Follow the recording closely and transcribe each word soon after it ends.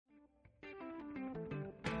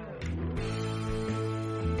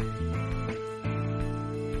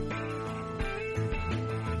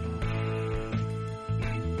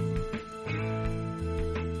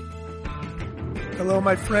Hello,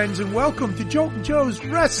 my friends, and welcome to Joltin' Joe's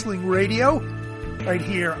Wrestling Radio, right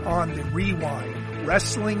here on the Rewind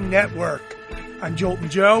Wrestling Network. I'm Joltin'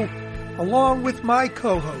 Joe, along with my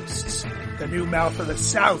co-hosts, the new mouth of the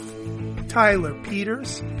South, Tyler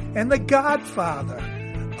Peters, and the godfather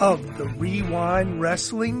of the Rewind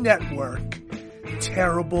Wrestling Network,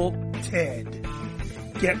 Terrible Ted.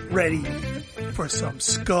 Get ready for some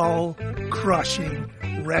skull-crushing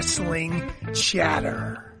wrestling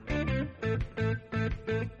chatter.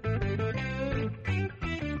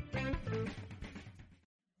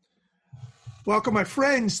 Welcome, my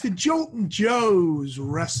friends, to Joltin' Joe's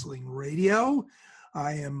Wrestling Radio.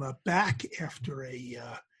 I am back after a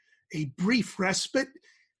brief respite.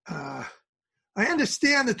 I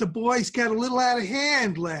understand that the boys got a little out of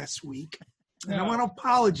hand last week, and I want to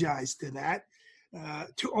apologize to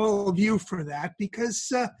all of you for that,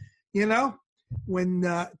 because, when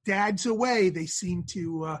Dad's away, they seem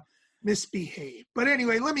to misbehave. But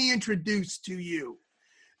anyway, let me introduce to you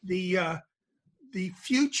the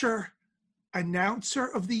future announcer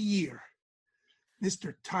of the year,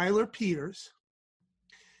 Mr. Tyler Peters,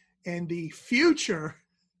 and the future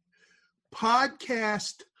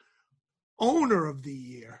podcast owner of the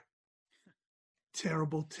year,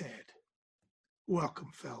 Terrible Ted. Welcome,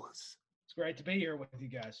 fellas. It's great to be here with you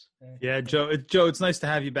guys. Yeah, Joe, it's nice to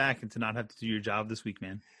have you back and to not have to do your job this week,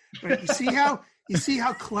 man. But you see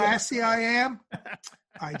how classy I am?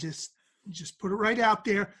 I just put it right out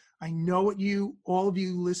there. I know what all of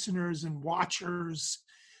you listeners and watchers,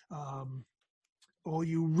 all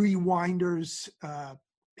you rewinders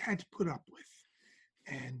had to put up with.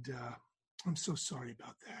 And I'm so sorry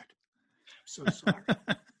about that. I'm so sorry.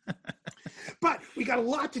 But we got a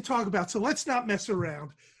lot to talk about, so let's not mess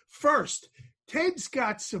around. First, Ted's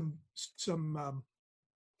got some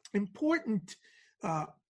important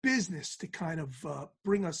business to kind of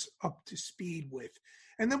bring us up to speed with.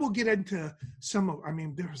 And then we'll get into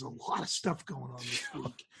there's a lot of stuff going on this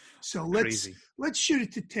week. So let's shoot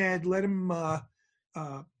it to Ted. Let him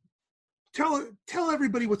tell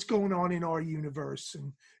everybody what's going on in our universe,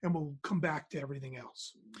 and we'll come back to everything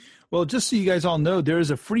else. Well, just so you guys all know, there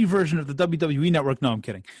is a free version of the WWE Network. No, I'm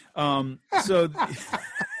kidding.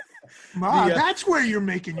 That's where you're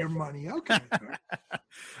making your money. Okay.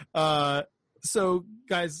 So,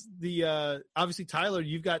 guys, obviously, Tyler,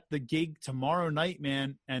 you've got the gig tomorrow night,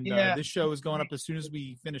 man, and this show is going up as soon as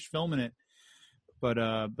we finish filming it. But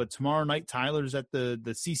tomorrow night, Tyler's at the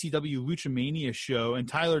CCW Lucha show. And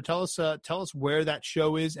Tyler, tell us where that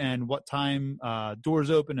show is and what time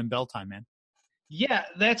doors open and bell time, man. Yeah,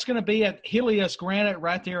 that's going to be at Helios Granite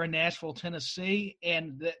right there in Nashville, Tennessee,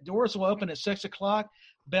 and the doors will open at 6:00.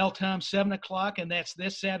 Bell time 7:00, and that's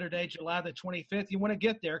this Saturday, July the 25th. You want to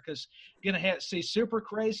get there because you're going to see Super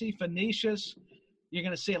Crazy, Phoenicius. You're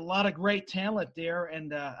going to see a lot of great talent there,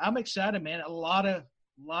 and I'm excited, man. A lot of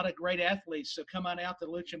great athletes. So come on out to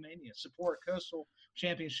Lucha Mania, support Coastal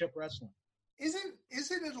Championship Wrestling. Isn't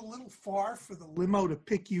it a little far for the limo to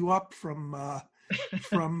pick you up from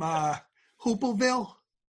Hoopleville?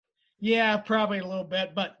 Yeah, probably a little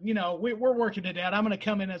bit, but, we're working it out. I'm going to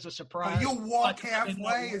come in as a surprise. Oh, you'll walk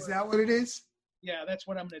halfway? Is that what it is? Yeah, that's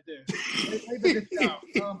what I'm going to do.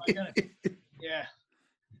 Oh, my goodness. Yeah.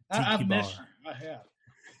 I've missed you. I have.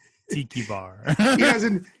 Tiki bar.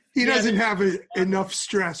 He doesn't have enough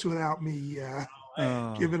stress without me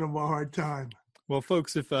giving him a hard time. Well,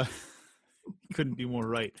 folks, if couldn't be more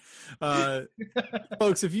right.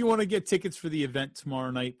 Folks, if you want to get tickets for the event tomorrow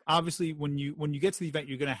night, obviously when you get to the event,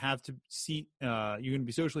 you're going to have to seat. You're going to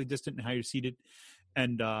be socially distant in how you're seated,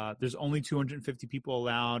 and there's only 250 people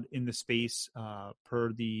allowed in the space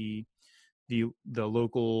per the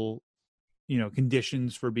local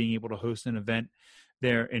conditions for being able to host an event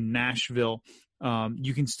there in Nashville.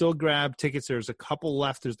 You can still grab tickets. There's a couple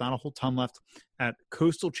left. There's not a whole ton left at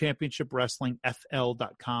Coastal Championship Wrestling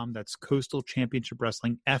FL.com. That's Coastal Championship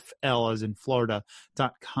Wrestling FL as in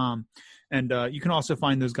Florida.com. And you can also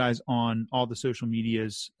find those guys on all the social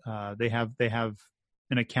medias. They have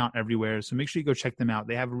an account everywhere. So make sure you go check them out.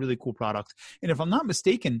 They have a really cool product. And if I'm not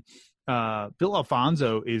mistaken, Bill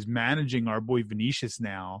Alfonso is managing our boy Vinicius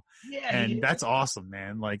now. Yeah. And that's awesome,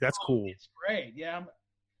 man. Like, that's cool. It's great. Yeah.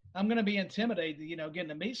 I'm going to be intimidated, getting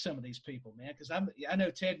to meet some of these people, man, because I know,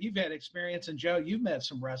 Ted, you've had experience, and Joe, you've met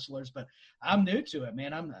some wrestlers, but I'm new to it,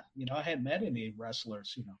 man. I'm not, I hadn't met any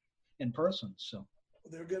wrestlers, in person. So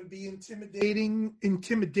they're going to be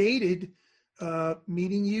intimidated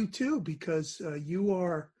meeting you too, because you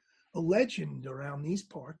are a legend around these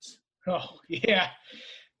parts. Oh, yeah.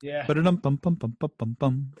 Yeah. Ba-da-dum, bum, bum, bum, bum, bum,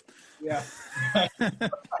 bum. Yeah.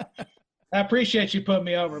 I appreciate you putting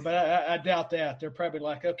me over, but I doubt that. They're probably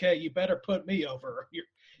like, okay, you better put me over, or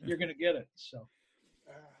you're going to get it. So.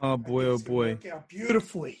 Oh boy, oh boy. Work out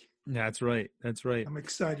beautifully. That's right. That's right. I'm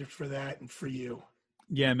excited for that and for you.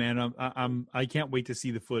 Yeah, man. I can't wait to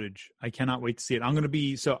see the footage. I cannot wait to see it. I'm going to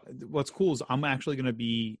be, so what's cool is I'm actually going to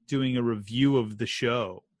be doing a review of the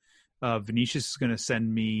show. Venetius is going to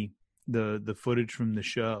send me the footage from the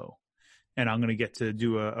show, and I'm going to get to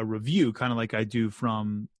do a review, kind of like I do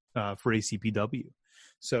from for ACPW.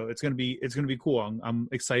 So it's going to be cool. I'm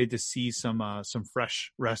excited to see some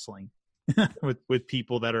fresh wrestling with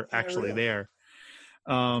people that are actually there.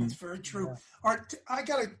 That's very true.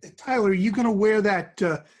 Tyler, are you going to wear that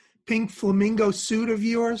pink flamingo suit of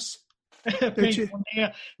yours?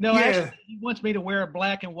 No, actually, he wants me to wear a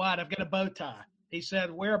black and white. I've got a bow tie. He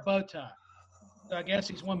said, wear a bow tie. So I guess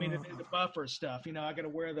he's wanting me to do the buffer stuff. I got to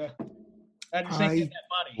wear the. I just ain't getting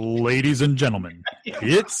that money. Ladies and gentlemen,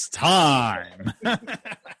 it's time.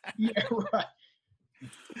 Yeah, right.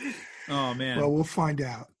 Oh man. Well, we'll find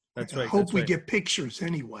out. That's right. I hope we get pictures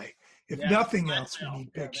anyway. If nothing else, we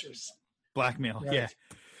need pictures. Blackmail, right. Yeah.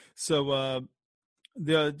 So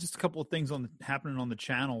just a couple of things happening on the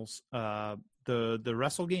channels. The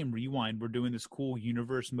Wrestle Game Rewind, we're doing this cool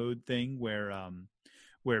universe mode thing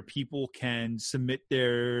where people can submit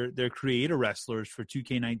their creator wrestlers for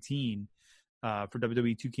 2K19 for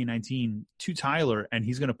WWE 2K19 to Tyler, and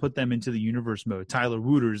he's going to put them into the universe mode. Tyler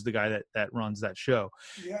Wooter is the guy that runs that show.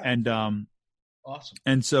 Yeah. And awesome.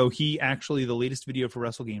 And so he actually, the latest video for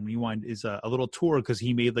Wrestle Game Rewind is a little tour because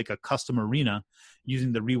he made like a custom arena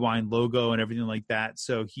using the Rewind logo and everything like that.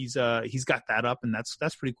 So he's got that up, and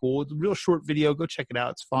that's pretty cool. It's a real short video. Go check it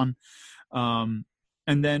out. It's fun.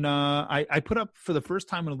 And then I put up, for the first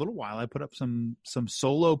time in a little while, I put up some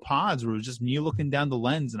solo pods where it was just me looking down the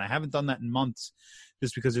lens, and I haven't done that in months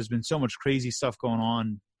just because there's been so much crazy stuff going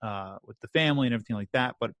on with the family and everything like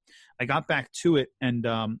that. But I got back to it, and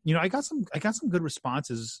I got some good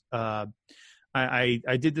responses. I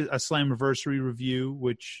did a Slammiversary review,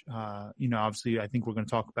 which obviously I think we're going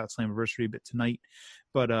to talk about Slammiversary a bit tonight.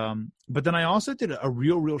 But then I also did a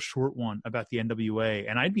real short one about the NWA,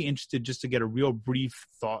 and I'd be interested just to get a real brief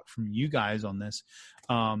thought from you guys on this.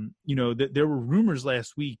 There were rumors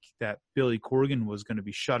last week that Billy Corgan was going to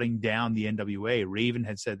be shutting down the NWA. Raven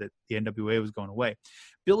had said that the NWA was going away.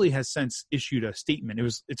 Billy has since issued a statement.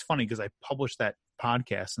 It's funny because I published that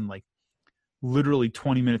podcast, and like literally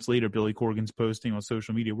 20 minutes later, Billy Corgan's posting on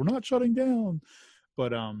social media, "We're not shutting down."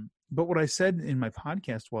 But what I said in my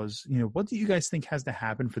podcast was, what do you guys think has to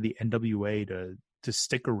happen for the NWA to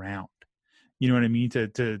stick around? You know what I mean?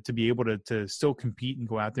 To be able to still compete and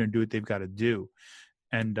go out there and do what they've got to do.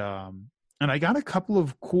 And I got a couple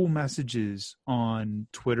of cool messages on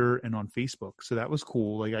Twitter and on Facebook. So that was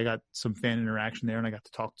cool. Like I got some fan interaction there, and I got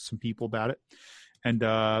to talk to some people about it. And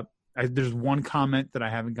there's one comment that I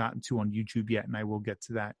haven't gotten to on YouTube yet, and I will get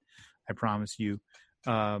to that. I promise you.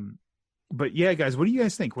 But yeah, guys, what do you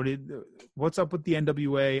guys think? What's up with the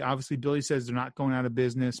NWA? Obviously, Billy says they're not going out of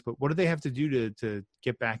business, but what do they have to do to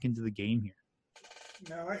get back into the game here?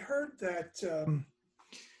 Now, I heard that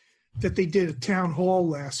they did a town hall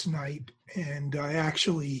last night, and I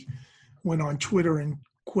actually went on Twitter and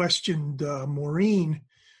questioned Maureen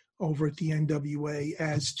over at the NWA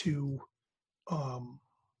as to.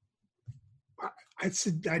 I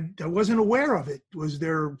said I wasn't aware of it. Was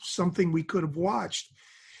there something we could have watched?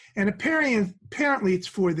 And apparently it's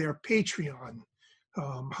for their Patreon,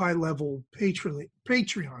 high-level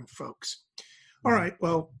Patreon folks. All right,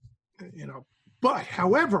 well, but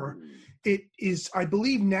however, it is, I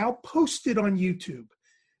believe, now posted on YouTube.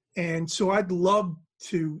 And so I'd love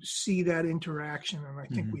to see that interaction, and I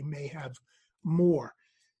think we may have more.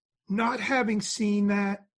 Not having seen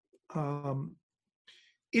that,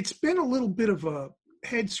 it's been a little bit of a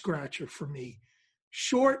head-scratcher for me,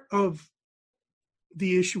 short of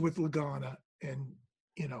the issue with Lagana and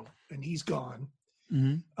he's gone.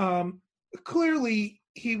 Mm-hmm. Clearly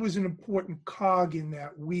he was an important cog in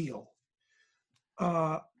that wheel.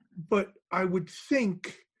 But I would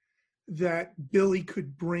think that Billy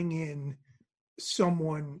could bring in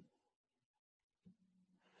someone,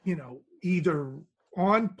 either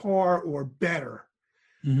on par or better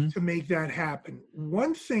to make that happen.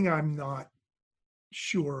 One thing I'm not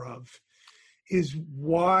sure of is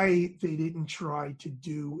why they didn't try to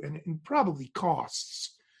do, and probably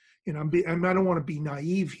costs, I don't want to be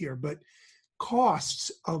naive here, but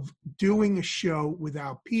costs of doing a show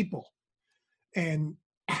without people, and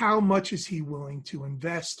how much is he willing to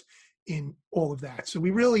invest in all of that. So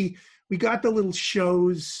we got the little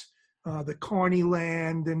shows, the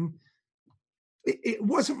Carneyland, and it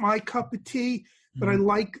wasn't my cup of tea. but I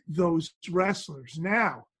like those wrestlers.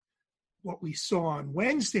 Now, what we saw on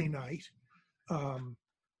Wednesday night,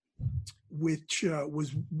 which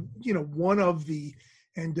was, one of the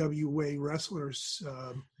NWA wrestlers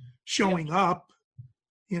showing up,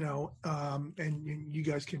 and you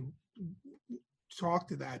guys can talk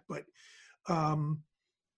to that, but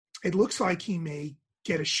it looks like he may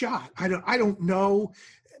get a shot. I don't know.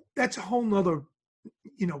 That's a whole nother,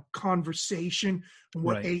 conversation on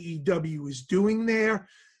what AEW is doing there.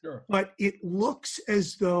 Sure. But it looks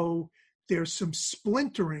as though there's some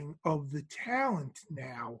splintering of the talent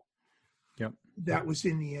now. Yep. That was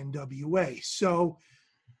in the NWA. So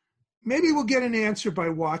maybe we'll get an answer by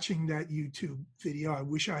watching that YouTube video. I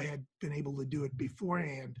wish I had been able to do it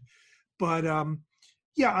beforehand. But,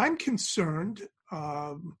 I'm concerned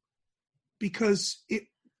because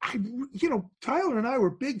Tyler and I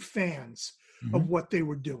were big fans of what they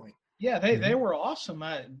were doing. Yeah, they were awesome.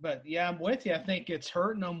 But I'm with you. I think it's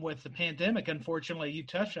hurting them with the pandemic. Unfortunately, you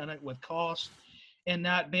touched on it with cost and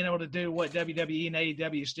not being able to do what WWE and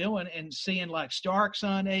AEW is doing, and seeing like Starks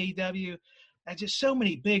on AEW. Just so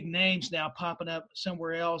many big names now popping up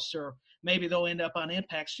somewhere else, or maybe they'll end up on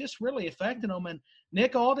Impact's just really affecting them. And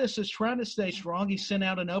Nick Aldis is trying to stay strong. He sent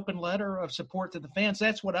out an open letter of support to the fans.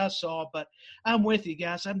 That's what I saw, but I'm with you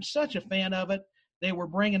guys. I'm such a fan of it. They were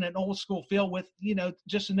bringing an old school feel with,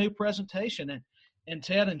 just a new presentation. And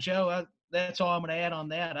Ted and Joe, that's all I'm going to add on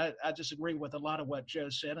that. I just agree with a lot of what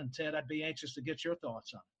Joe said. And Ted, I'd be anxious to get your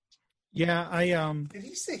thoughts on it. Yeah, Did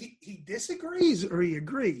he say he disagrees or he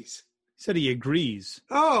agrees? He said he agrees.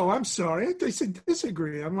 Oh, I'm sorry. I thought he said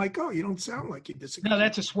disagree. I'm like, you don't sound like you disagree. No,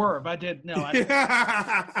 that's a swerve. I did. No, Go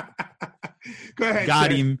ahead.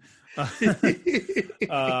 Got him.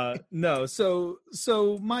 No. So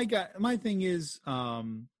my thing is,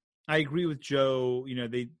 I agree with Joe.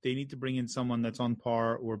 They need to bring in someone that's on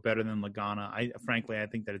par or better than Lagana. I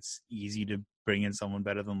think that it's easy to bring in someone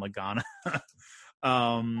better than Lagana.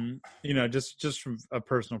 Just from a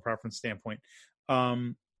personal preference standpoint.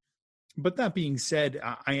 But that being said,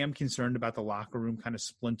 I am concerned about the locker room kind of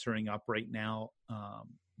splintering up right now.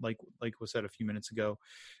 Like was said a few minutes ago.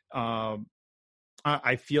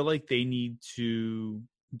 I feel like they need to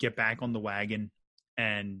get back on the wagon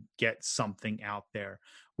and get something out there,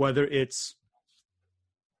 whether it's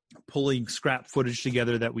pulling scrap footage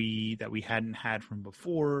together that we hadn't had from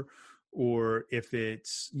before, or if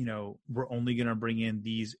it's, we're only going to bring in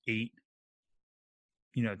these 8,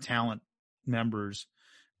 talent members,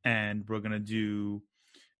 and we're going to do,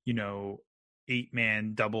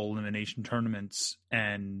 8-man double elimination tournaments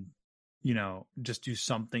and, just do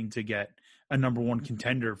something to get a number 1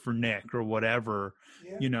 contender for Nick or whatever,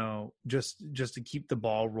 just to keep the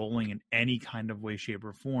ball rolling in any kind of way, shape,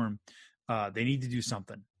 or form. They need to do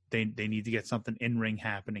something. They need to get something in ring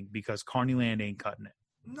happening, because Carneyland ain't cutting it.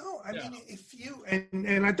 No, I mean, if you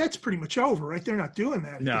and that's pretty much over, right? They're not doing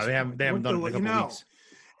that. No, they haven't done it in a couple weeks.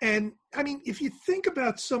 And I mean, if you think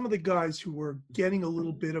about some of the guys who were getting a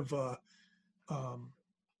little bit of a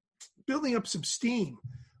building up some steam,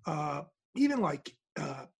 even like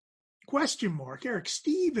question mark Eric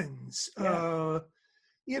Stevens,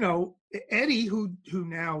 Eddie, who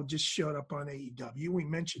now just showed up on AEW. We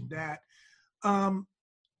mentioned that.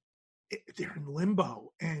 They're in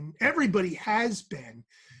limbo, and everybody has been,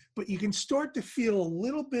 but you can start to feel a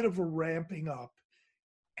little bit of a ramping up.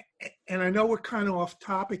 And I know we're kind of off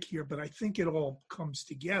topic here, but I think it all comes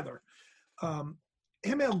together.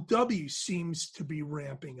 MLW seems to be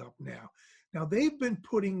ramping up now. Now they've been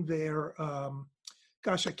putting their, I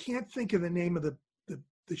can't think of the name of the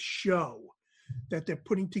show that they're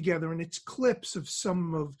putting together, and it's clips of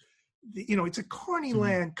some of the, it's a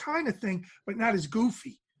Carneyland kind of thing, but not as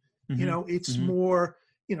goofy. It's more,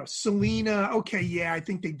 Selena. Okay, yeah, I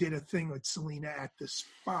think they did a thing with Selena at the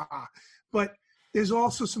spa, but there's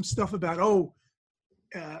also some stuff about,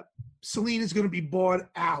 Selena's going to be bought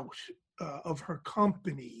out of her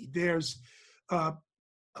company. There's, now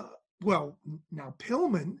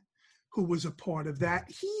Pillman, who was a part of that,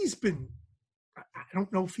 he's been, I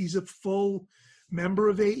don't know if he's a full member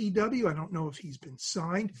of AEW. I don't know if he's been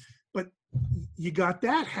signed, but you got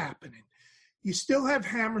that happening. You still have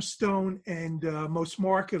Hammerstone and Most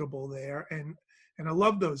Marketable there, and I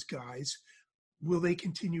love those guys. Will they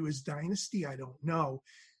continue as Dynasty? I don't know.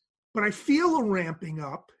 But I feel a ramping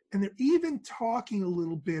up, and they're even talking a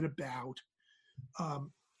little bit about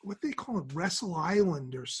what they call it, Wrestle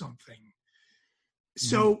Island or something.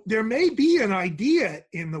 So there may be an idea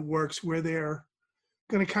in the works where they're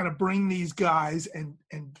going to kind of bring these guys and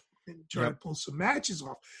try to pull some matches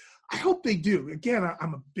off. I hope they do. Again,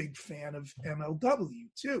 I'm a big fan of MLW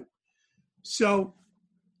too. So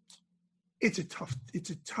it's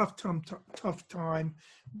a tough time.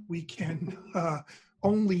 We can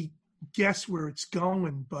only guess where it's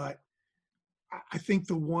going, but I think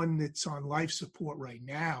the one that's on life support right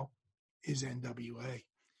now is NWA.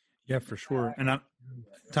 Yeah, for sure. And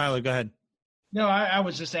Tyler, go ahead. No, I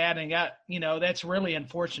was just adding, that's really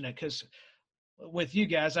unfortunate because with you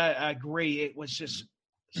guys, I agree. It was just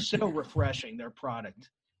so refreshing, their product.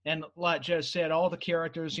 And like Joe said, all the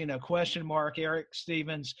characters, question mark, Eric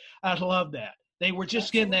Stevens, I love that. They were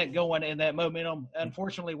just getting that going and that momentum.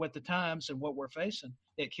 Unfortunately, with the times and what we're facing,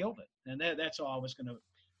 it killed it. And that's all I was going to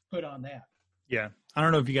put on that. Yeah, I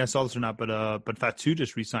don't know if you guys saw this or not, but Fatu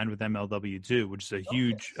just re-signed with MLW too, which is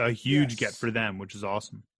a huge get for them, which is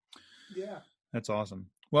awesome. Yeah, that's awesome.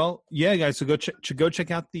 Well, yeah, guys, so go check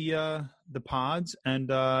out the pods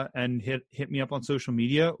and hit me up on social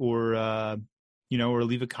media or or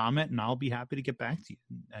leave a comment, and I'll be happy to get back to you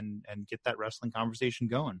and get that wrestling conversation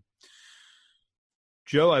going.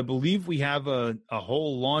 Joe, I believe we have a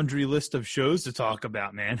whole laundry list of shows to talk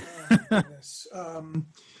about, man. Goodness.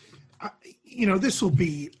 This will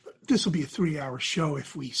be a 3-hour show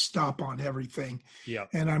if we stop on everything. Yeah.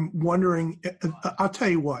 And I'm wondering, I'll tell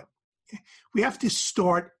you what, we have to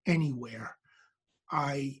start anywhere.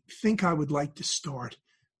 I think I would like to start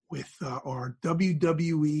with our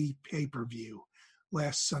WWE pay-per-view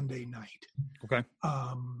last Sunday night. Okay.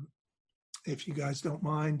 If you guys don't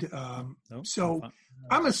mind. Nope, so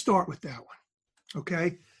I'm going to start with that one.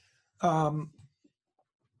 Okay.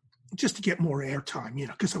 Just to get more airtime,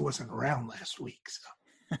 because I wasn't around last week.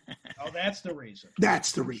 So. Oh, that's the reason.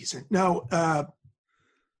 That's the reason. No, I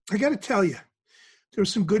got to tell you, there were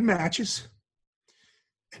some good matches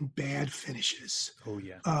and bad finishes. Oh,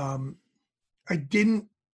 yeah. I didn't,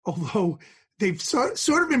 although they've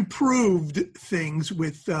sort of improved things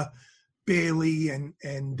with Bailey and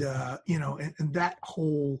that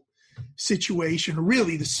whole situation,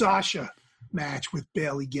 really the Sasha match with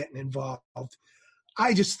Bailey getting involved.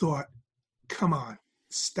 I just thought, come on,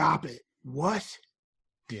 stop it. What?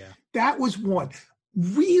 Yeah. That was one.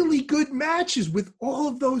 Really good matches with all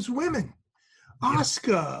of those women.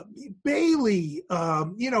 Asuka, Bailey,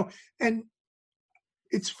 and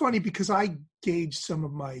it's funny because I gauge some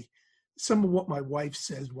of what my wife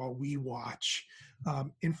says while we watch.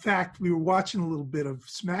 In fact, we were watching a little bit of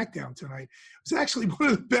SmackDown tonight. It was actually one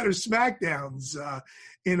of the better SmackDowns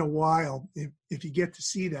in a while, if you get to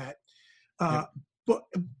see that. But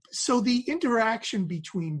so the interaction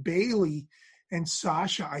between Bailey and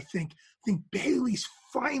Sasha, I think Bailey's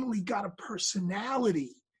finally got a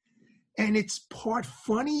personality, and it's part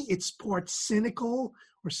funny, it's part cynical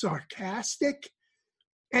or sarcastic,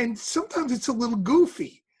 and sometimes it's a little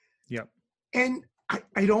goofy. Yep. And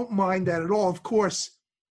I don't mind that at all. Of course,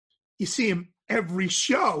 you see him every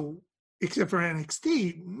show except for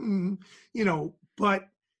NXT, but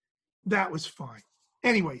that was fine.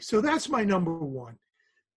 Anyway, so that's my number one.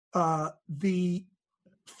 The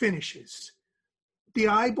finishes. The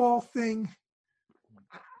eyeball thing,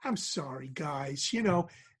 I'm sorry, guys.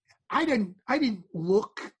 I didn't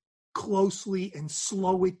look closely and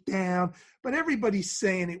slow it down, but everybody's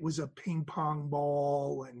saying it was a ping pong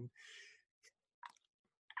ball and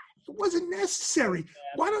it wasn't necessary.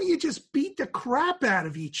 Why don't you just beat the crap out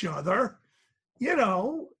of each other? By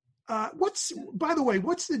the way,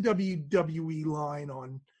 what's the WWE line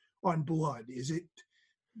on blood?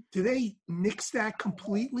 Do they nix that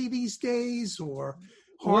completely these days or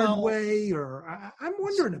hard way? Or I'm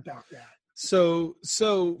wondering about that. So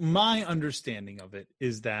my understanding of it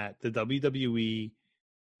is that the WWE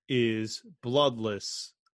is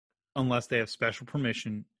bloodless unless they have special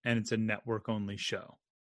permission and it's a network only show.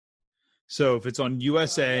 So if it's on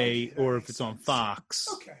USA or if it's on Fox,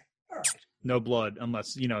 okay, all right. No blood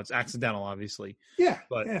unless, it's accidental, obviously. Yeah.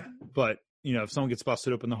 But if someone gets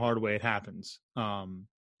busted open the hard way, it happens.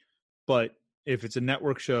 But if it's a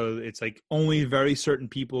network show, it's like only very certain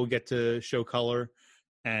people get to show color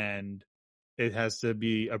and it has to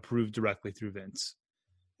be approved directly through Vince.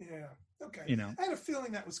 Yeah. Okay. I had a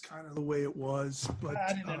feeling that was kind of the way it was, but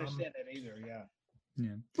I didn't understand that either. Yeah.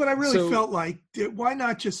 Yeah. But I really felt like, why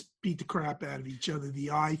not just beat the crap out of each other?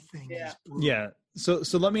 The eye thing. Yeah. Yeah. So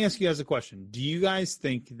let me ask you guys a question. Do you guys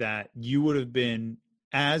think that you would have been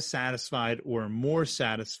as satisfied or more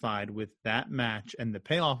satisfied with that match and the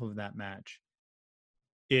payoff of that match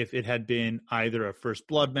if it had been either a first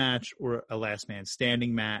blood match or a last man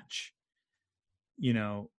standing match?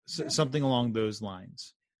 Something along those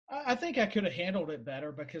lines. I think I could have handled it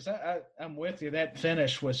better because I'm with you. That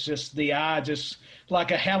finish was just the eye, just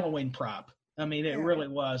like a Halloween prop. I mean, it really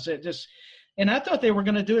was. And I thought they were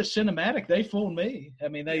going to do it cinematic. They fooled me. I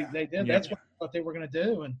mean, they did. That's what I thought they were going to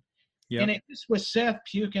do. And Yep. And it just with Seth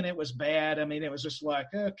puking, it was bad. I mean, it was just like,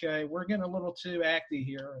 okay, we're getting a little too acty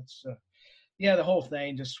here. It's the whole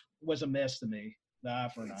thing just was a mess to me.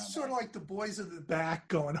 It's sort of like the boys in the back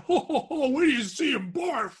going, oh, where do you see him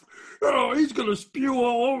barf? Oh, he's going to spew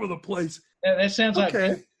all over the place. That sounds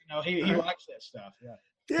okay. Like, he likes that stuff.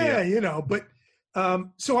 Yeah, but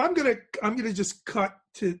so I'm gonna just cut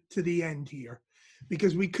to the end here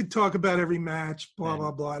because we could talk about every match, blah,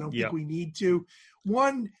 blah, blah. I don't think we need to.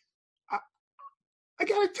 One, I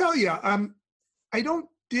got to tell you, I don't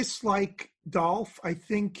dislike Dolph. I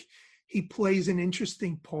think he plays an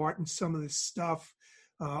interesting part in some of this stuff,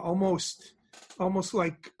 almost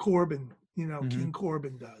like Corbin, King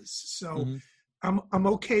Corbin does. So I'm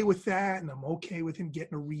okay with that, and I'm okay with him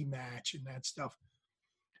getting a rematch and that stuff.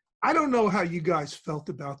 I don't know how you guys felt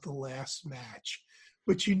about the last match,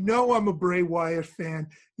 but I'm a Bray Wyatt fan.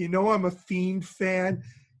 I'm a Fiend fan,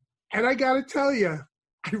 and I got to tell you,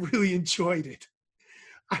 I really enjoyed it.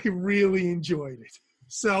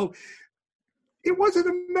 So it wasn't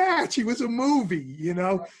a match. It was a movie,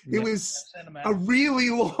 It was a really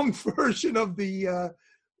long version of the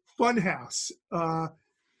Funhouse. I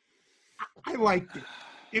liked it.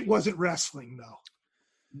 It wasn't wrestling, though.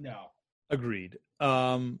 No. Agreed.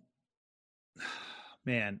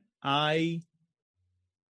 Man,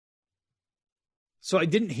 so I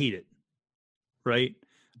didn't hate it, right?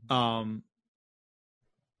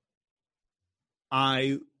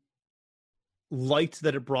 I liked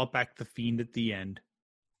that it brought back the Fiend at the end.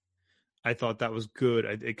 I thought that was good.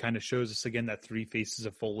 It kind of shows us again that Three Faces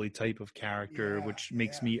of Foley type of character, which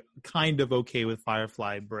makes me kind of okay with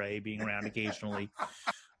Firefly Bray being around occasionally.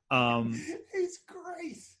 He's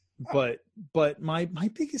great. But my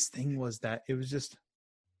biggest thing was that it was just,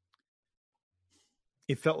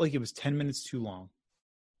 it felt like it was 10 minutes too long.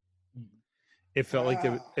 It felt like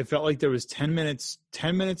there was 10 minutes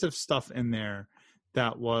of stuff in there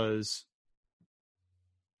that was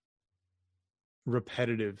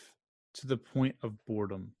repetitive to the point of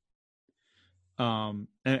boredom. And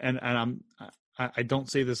I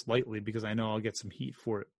don't say this lightly because I know I'll get some heat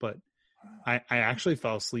for it, but I actually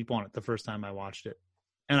fell asleep on it the first time I watched it.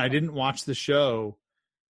 And I didn't watch the show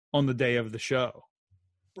on the day of the show.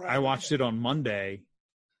 Right. I watched it on Monday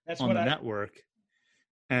on the network,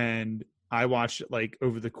 and I watched it like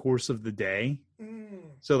over the course of the day.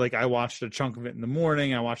 So like I watched a chunk of it in the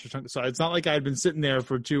morning. I watched a chunk. So it's not like I'd been sitting there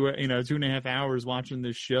for 2.5 hours watching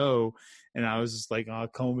this show, and I was just like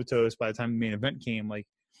comatose by the time the main event came. Like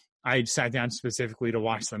I sat down specifically to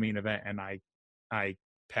watch the main event, and I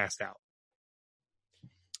passed out.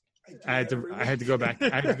 I had to go back.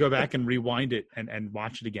 I had to go back and rewind it and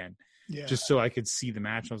watch it again, just so I could see the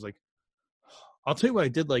match. I was like, I'll tell you what I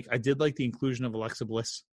did like. I did like the inclusion of Alexa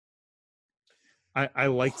Bliss. I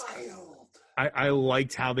liked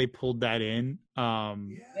how they pulled that in.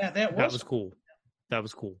 That was cool. That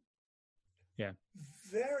was cool. Yeah.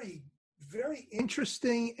 Very, very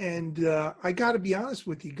interesting. And I got to be honest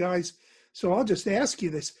with you guys. So I'll just ask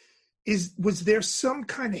you this: was there some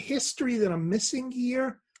kind of history that I'm missing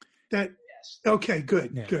here? That okay,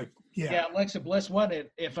 good, good. Yeah, Alexa Bliss. What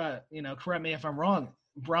if I, correct me if I'm wrong.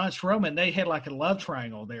 Braun Strowman, they had like a love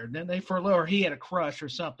triangle there, didn't they? For a little, or he had a crush or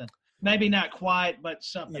something. Maybe not quite, but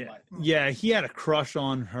something like that. Yeah, he had a crush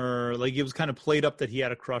on her. Like it was kind of played up that he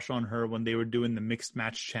had a crush on her when they were doing the mixed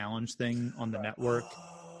match challenge thing on the network.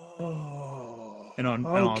 And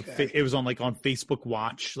it was on Facebook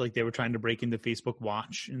Watch. Like they were trying to break into Facebook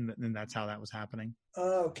Watch, and that's how that was happening.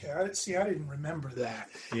 Okay, I didn't remember that.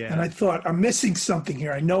 Yeah, and I thought I'm missing something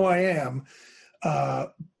here. I know I am,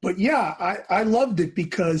 but yeah, I loved it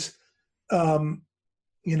because,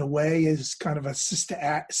 in a way, is kind of a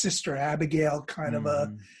sister Abigail kind of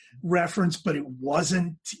a reference, but it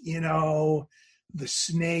wasn't. The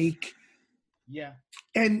snake. Yeah,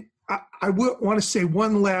 and I would want to say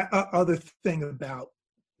one other thing about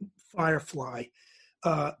Firefly.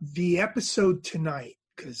 The episode tonight,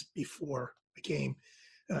 because before I came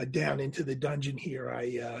down into the dungeon here,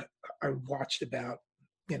 I watched about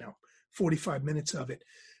 45 minutes of it,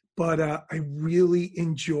 but I really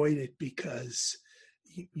enjoyed it because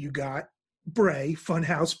you got Bray,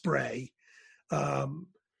 Funhouse Bray,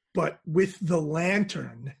 but with the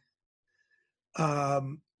lantern,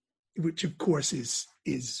 which of course is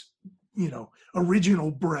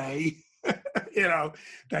original Bray,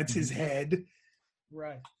 that's his head.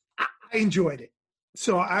 Right. I enjoyed it.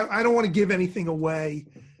 So I don't want to give anything away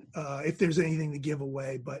if there's anything to give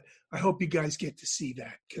away, but I hope you guys get to see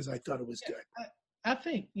that because I thought it was good. I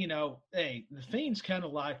think, hey, the Fiend's kind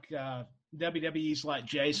of like WWE's like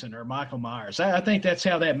Jason or Michael Myers. I think that's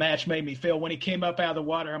how that match made me feel when he came up out of the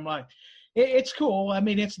water. I'm like, it's cool. I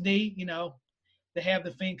mean, it's neat, to have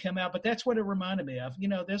the Fiend come out, but that's what it reminded me of.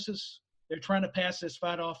 They're trying to pass this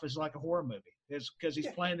fight off as like a horror movie, because he's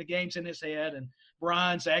playing the games in his head, and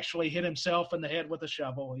Brian's actually hit himself in the head with a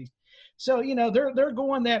shovel. So they're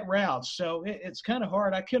going that route. So it's kind of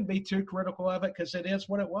hard. I couldn't be too critical of it because it is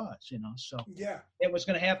what it was. So yeah, it was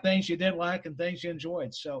going to have things you didn't like and things you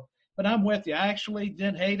enjoyed. So, but I'm with you. I actually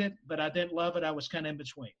didn't hate it, but I didn't love it. I was kind of in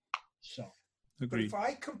between. So, agreed. But if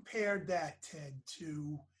I compared that, Ted,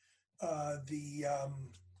 to the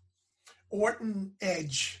Orton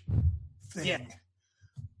Edge thing,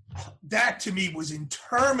 that to me was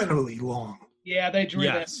interminably long. Yeah, they drew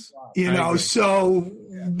that. So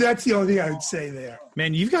that's the only thing I would say there.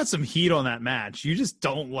 Man, you've got some heat on that match. You just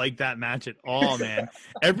don't like that match at all, man.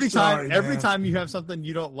 Every time you have something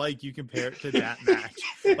you don't like, you compare it to that match.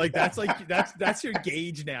 That's your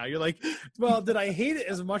gauge now. You're like, well, did I hate it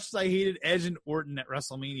as much as I hated Edge and Orton at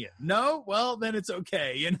WrestleMania? No? Well, then it's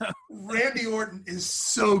okay, Randy Orton is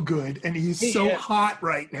so good, and he's so hot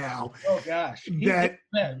right now. Oh, gosh. He's the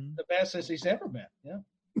best as he's ever been, yeah.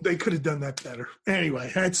 They could have done that better. Anyway,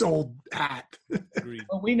 that's old hat.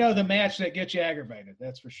 Well, we know the match that gets you aggravated.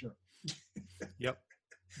 That's for sure. Yep.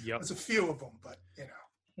 There's a few of them, but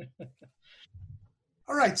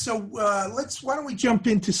All right, so why don't we jump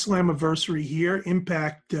into Slammiversary here?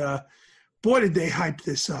 Impact, boy, did they hype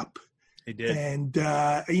this up. They did. And,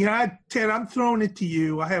 Ted, I'm throwing it to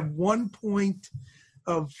you. I have 1 point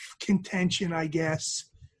of contention, I guess.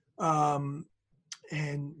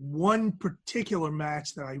 And one particular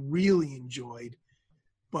match that I really enjoyed,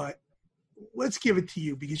 but let's give it to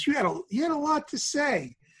you because you had a lot to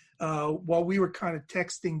say while we were kind of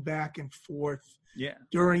texting back and forth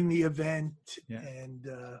during the event. Yeah. And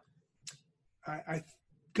I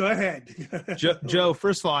go ahead. Joe,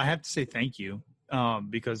 first of all, I have to say thank you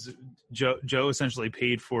because Joe essentially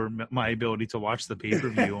paid for my ability to watch the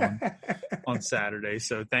pay-per-view on Saturday.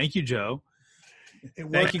 So thank you, Joe.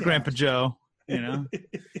 Thank you, Grandpa Joe.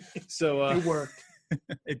 So it worked.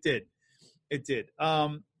 It did. I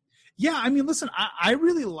mean, listen, I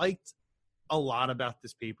really liked a lot about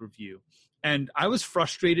this pay-per-view, and I was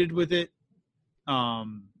frustrated with it.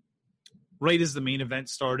 Right as the main event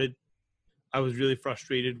started, I was really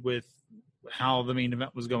frustrated with how the main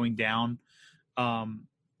event was going down. But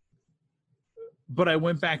I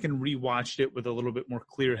went back and rewatched it with a little bit more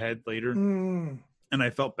clear head later, and I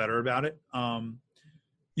felt better about it.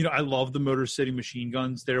 I love the Motor City Machine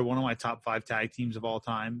Guns. They're one of my top 5 tag teams of all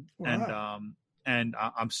time. Wow. And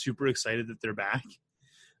I'm super excited that they're back.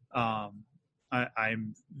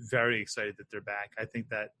 I'm very excited that they're back. I think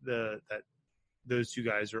that that those two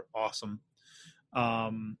guys are awesome. I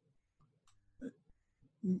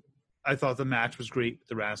thought the match was great with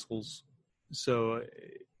the Rascals. So,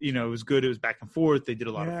 it was good. It was back and forth. They did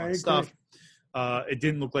a lot of fun stuff. It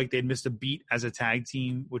didn't look like they'd missed a beat as a tag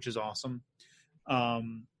team, which is awesome.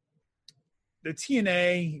 The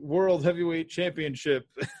TNA World Heavyweight Championship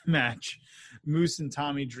match, Moose and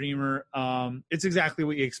Tommy Dreamer. It's exactly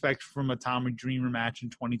what you expect from a Tommy Dreamer match in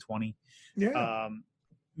 2020. Yeah.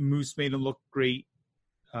 Moose made him look great.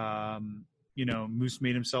 Moose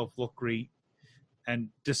made himself look great. And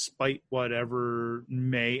despite whatever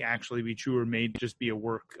may actually be true or may just be a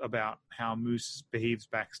work about how Moose behaves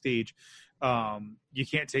backstage, you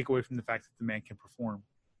can't take away from the fact that the man can perform.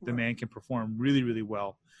 The man can perform really, really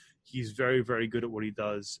well. He's very, very good at what he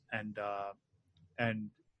does, and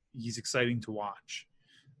he's exciting to watch.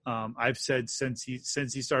 I've said since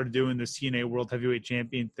he started doing this TNA World Heavyweight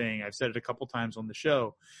Champion thing, I've said it a couple times on the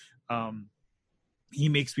show. He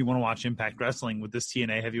makes me want to watch Impact Wrestling with this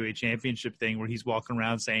TNA Heavyweight Championship thing, where he's walking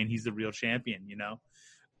around saying he's the real champion.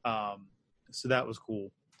 So that was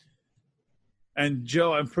cool. And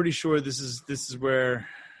Joe, I'm pretty sure this is where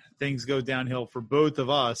things go downhill for both of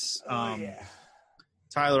us.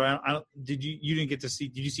 Tyler, did you didn't get to see?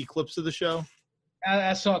 Did you see clips of the show?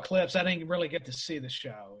 I saw clips. I didn't really get to see the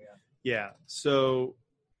show. Yeah. So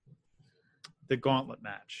the gauntlet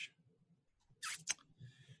match.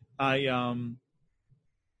 I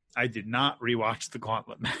did not rewatch the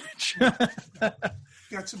gauntlet match.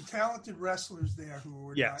 Got some talented wrestlers there who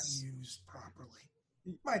were not used properly.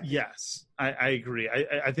 Yes, I agree.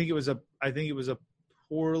 I think it was a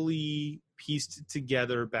poorly pieced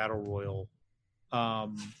together battle royal. I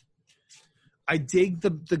dig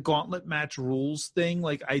the gauntlet match rules thing.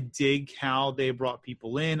 Like, I dig how they brought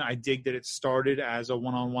people in. I dig that it started as a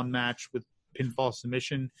one-on-one match with pinfall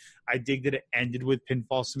submission. I dig that it ended with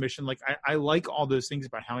pinfall submission. Like, I like all those things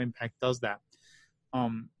about how Impact does that.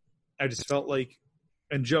 I just felt like,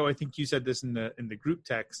 and Joe, I think you said this in the group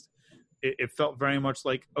text, it felt very much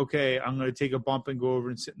like, okay, I'm going to take a bump and go over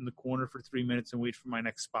and sit in the corner for 3 minutes and wait for my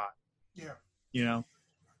next spot. Yeah. You know?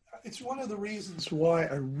 It's one of the reasons why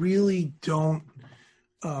I really don't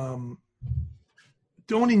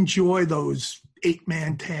enjoy those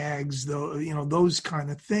 8-man tags, though, those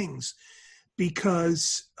kind of things,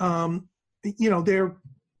 because they're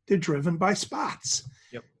driven by spots.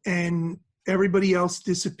 Yep. And everybody else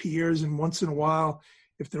disappears, and once in a while,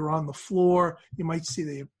 if they're on the floor, you might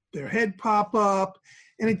see their head pop up,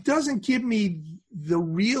 and it doesn't give me the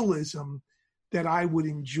realism that I would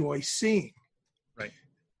enjoy seeing. Right.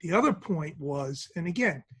 The other point was, and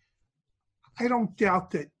again, I don't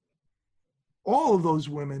doubt that all of those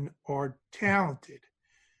women are talented,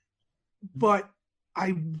 but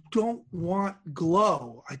I don't want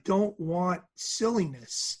glow. I don't want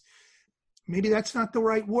silliness. Maybe that's not the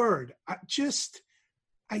right word. I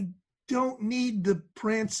don't need the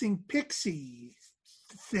prancing pixie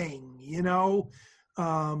thing,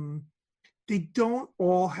 They don't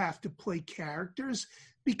all have to play characters,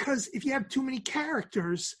 because if you have too many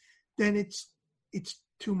characters, then it's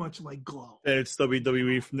too much like Glow. And it's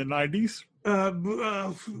WWE from the 90s.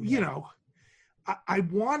 I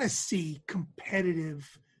want to see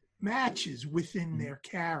competitive matches within their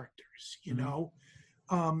characters, and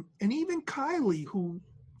even Kylie, who,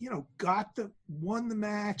 won the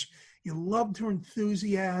match. You loved her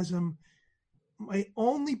enthusiasm. My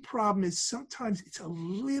only problem is sometimes it's a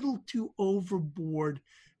little too overboard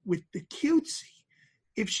with the cutesy.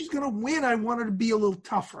 If she's going to win, I want her to be a little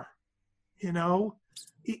tougher,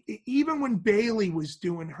 Even when Bailey was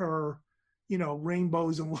doing her,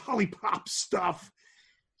 rainbows and lollipop stuff,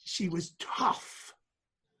 she was tough.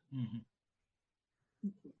 Mm-hmm.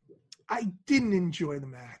 I didn't enjoy the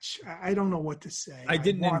match. I don't know what to say. I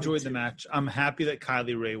didn't enjoy the match. I'm happy that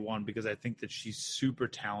Kylie Ray won, because I think that she's super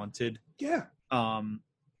talented. Yeah. And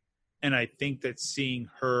I think that seeing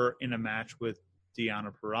her in a match with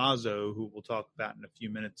Deonna Purrazzo, who we'll talk about in a few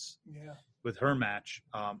minutes, with her match,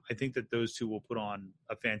 I think that those two will put on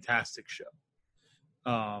a fantastic show.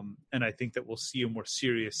 And I think that we'll see a more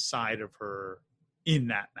serious side of her in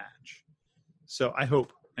that match. So I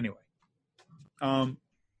hope. Anyway.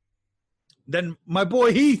 Then my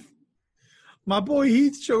boy Heath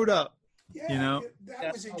showed up. Yeah,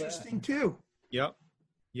 that was interesting too. Yep.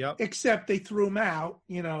 Except they threw him out,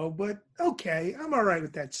 but okay, I'm all right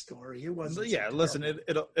with that story. It wasn't. Yeah, listen,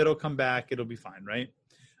 it'll come back. It'll be fine, right?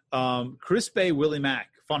 Chris Bay, Willie Mack,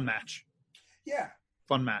 fun match. Yeah.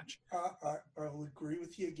 Fun match. I'll agree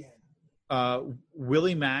with you again.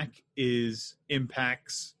 Willie Mack is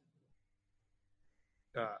Impact's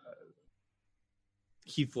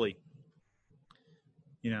Keith Lee.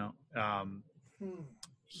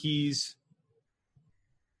 He's,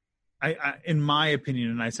 I in my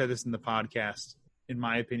opinion, and I said this in the podcast, in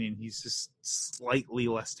my opinion, he's just slightly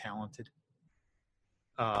less talented.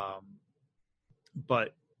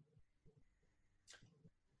 But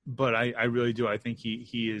I really do. I think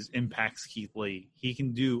he is Impact's Keith Lee. He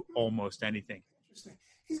can do almost anything. Interesting.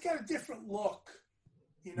 He's got a different look.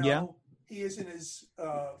 Yeah. He isn't as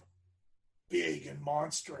big and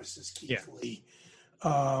monstrous as Keith Lee.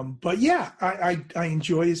 But yeah, I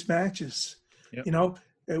enjoy his matches. Yep.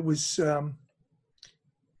 It was,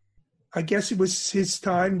 I guess it was his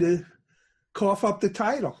time to cough up the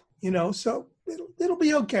title, so it'll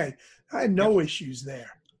be okay. I had no issues there.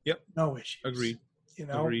 Yep. No issues. Agreed.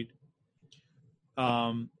 Agreed.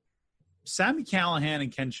 Sami Callihan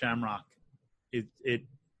and Ken Shamrock,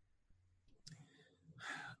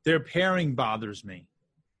 their pairing bothers me.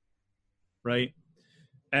 Right?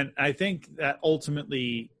 And I think that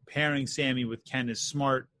ultimately pairing Sammy with Ken is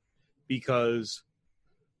smart, because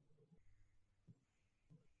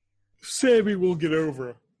Sammy will get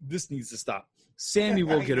over. This needs to stop. Sammy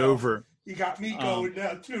will get over. You got me going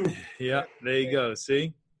now too. Yeah, there you go.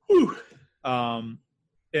 See? Whew.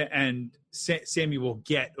 And Sammy will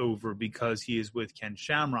get over because he is with Ken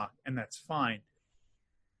Shamrock, and that's fine.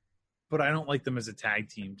 But I don't like them as a tag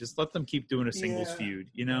team. Just let them keep doing a singles feud,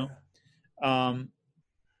 Yeah.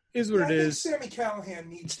 Is what it is. Sami Callihan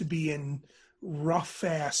needs to be in rough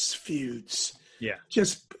ass feuds. Yeah.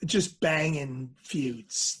 Just banging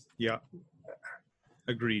feuds. Yeah.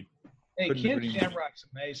 Agreed. Hey, Ken Shamrock's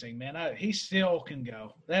amazing, man. He still can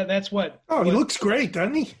go. That's what. Oh, he looks great,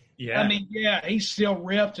 doesn't he? Yeah. I mean, yeah, he's still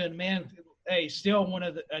ripped, and man, hey, still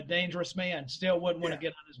a dangerous man. Still wouldn't want to get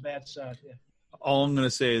on his bad side. Yeah. All I'm going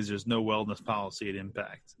to say is there's no wellness policy at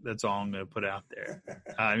Impact. That's all I'm going to put out there.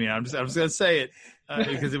 I mean, I'm just going to say it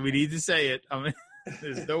because we need to say it. I mean,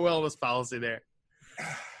 there's no wellness policy there.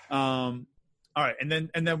 All right, and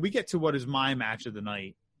then we get to what is my match of the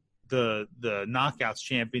night, the Knockouts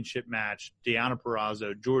Championship match, Deonna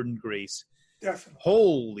Purrazzo, Jordynne Grace. Definitely.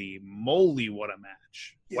 Holy moly, what a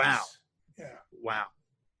match. Yes. Wow. Yeah.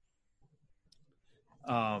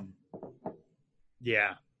 Wow.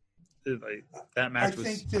 Yeah. That match was... I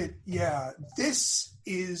think that, this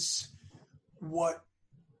is what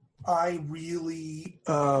I really,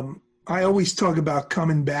 I always talk about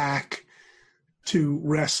coming back to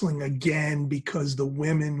wrestling again because the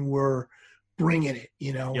women were bringing it,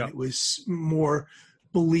 and it was more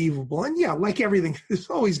believable. And like everything, it's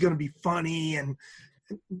always going to be funny and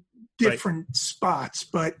different spots,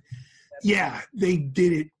 but they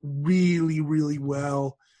did it really, really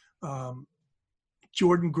well.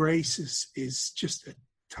 Jordynne Grace is just a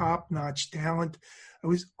top-notch talent. I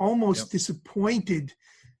was almost disappointed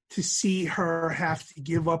to see her have to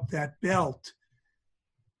give up that belt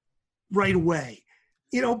right away,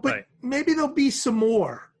 but maybe there'll be some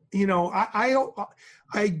more.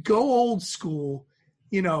 I go old school,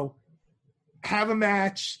 have a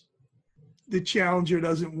match, the challenger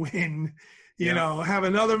doesn't win, have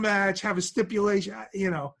another match, have a stipulation,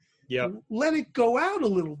 let it go out a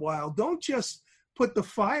little while. Don't just put the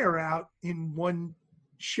fire out in one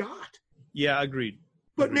shot. Yeah, agreed.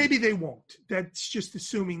 But maybe they won't. That's just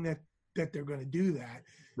assuming that they're going to do that.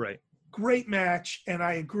 Right. Great match, and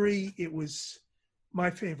I agree it was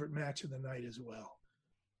my favorite match of the night as well.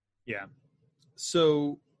 Yeah.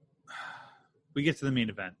 So we get to the main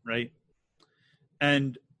event, right?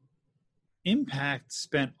 And Impact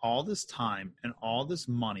spent all this time and all this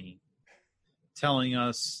money telling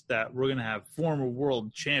us that we're going to have former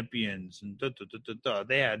world champions and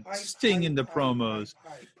They had Sting in the promos.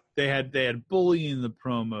 They had Bully in the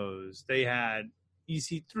promos. They had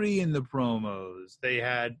EC3 in the promos. They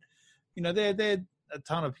had, they had a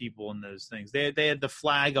ton of people in those things. They had the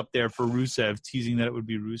flag up there for Rusev, teasing that it would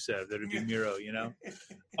be Rusev, that it would be Miro,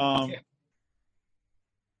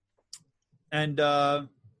 And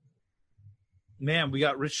man, we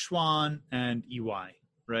got Rich Swann and EY,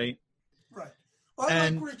 right? Right. Well, I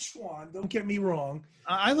like Rich Swann. Don't get me wrong.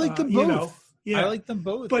 I like them both. I like them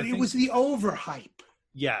both. But it was the overhype.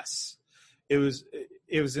 Yes, it was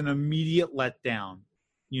an immediate letdown.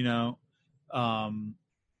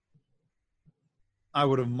 I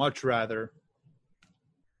would have much rather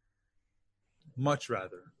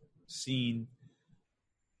seen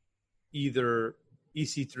either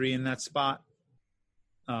EC3 in that spot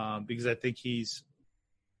because I think he's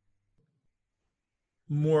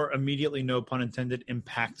more immediately, no pun intended,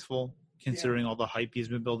 impactful considering all the hype he's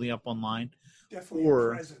been building up online. Definitely a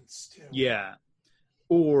presence too. Yeah.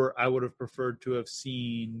 Or I would have preferred to have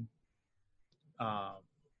seen,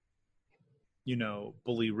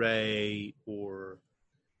 Bully Ray or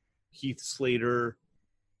Heath Slater.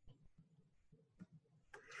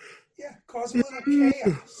 Yeah, cause a little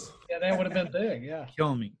chaos. Yeah, that would have been big. Yeah,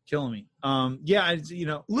 killing me.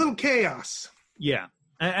 Little chaos. Yeah,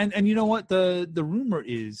 and you know what the rumor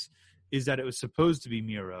is that it was supposed to be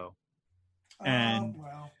Miro, and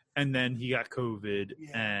then he got COVID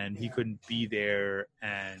and he couldn't be there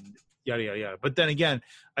and yada yada yada. But then again,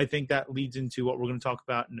 I think that leads into what we're going to talk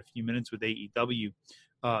about in a few minutes with AEW.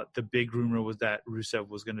 The big rumor was that Rusev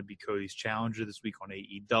was going to be Cody's challenger this week on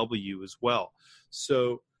AEW as well.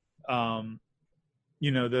 So, the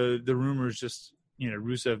rumor is just,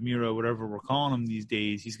 Rusev, Miro, whatever we're calling him these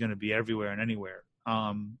days, he's going to be everywhere and anywhere.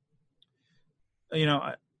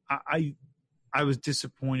 I was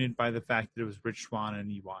disappointed by the fact that it was Rich Swann and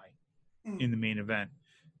EY in the main event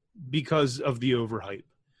because of the overhype.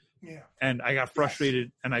 Yeah. And I got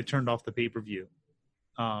frustrated and I turned off the pay-per-view.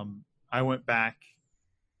 I went back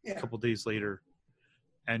a couple days later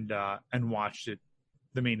and watched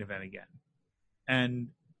the main event again. And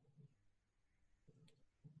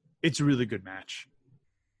it's a really good match.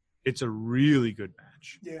 It's a really good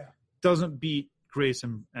match. Yeah. Doesn't beat Grace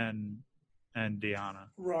and Deonna.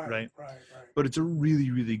 Right. But it's a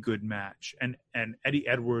really, really good match. And Eddie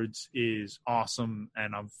Edwards is awesome,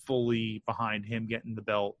 and I'm fully behind him getting the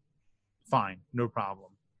belt. Fine, no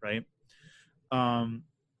problem, right? I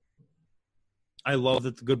love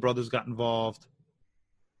that the Good Brothers got involved.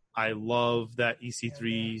 I love that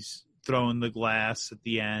EC3's throwing the glass at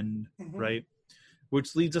the end, right?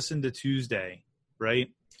 Which leads us into Tuesday, right?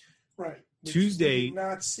 Right. Which Tuesday. We did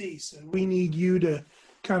not see, so we need you to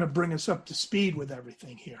kind of bring us up to speed with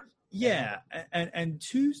everything here. Yeah, and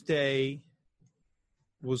Tuesday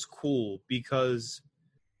was cool because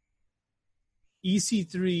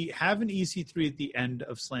having EC3 at the end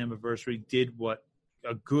of Slammiversary did what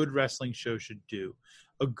a good wrestling show should do.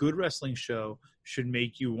 a good wrestling show should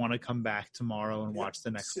make you want to come back tomorrow and watch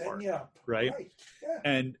the next part, right? Yeah.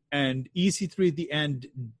 And EC3 at the end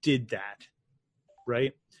did that,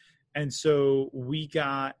 right? And so we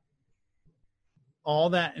got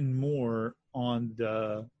all that and more on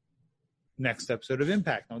the next episode of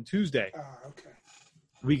Impact on Tuesday. Okay.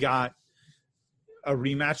 We got a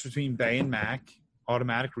rematch between Bay and Mac,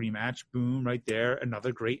 automatic rematch, boom, right there.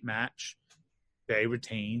 Another great match. Bay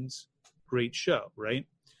retains. Great show, right?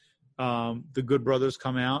 The Good Brothers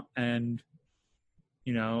come out and,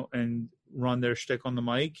 and run their shtick on the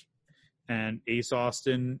mic. And Ace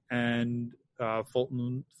Austin and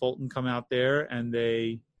Fulton come out there and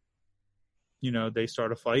they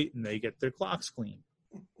start a fight and they get their clocks clean.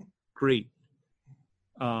 Great.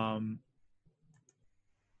 No,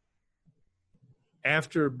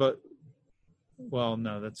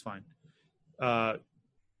 that's fine. The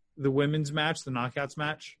women's match, the knockouts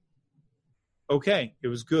match, okay, it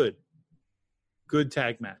was good. Good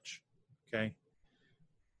tag match. Okay.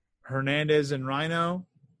 Hernandez and Rhino,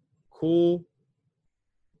 cool.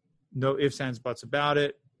 No ifs, ands, buts about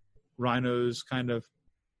it. Rhino's kind of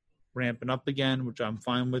ramping up again, which I'm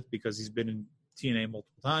fine with because he's been in TNA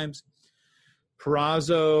multiple times.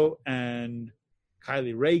 Perazo and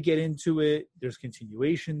Kylie Ray get into it. There's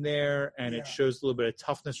continuation there, and it shows a little bit of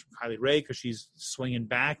toughness from Kylie Ray because she's swinging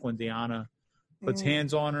back when Deanna puts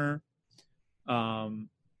hands on her.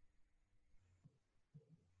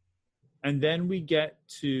 And then we get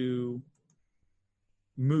to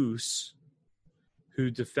Moose,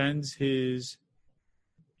 who defends his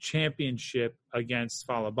championship against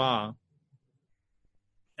Falaba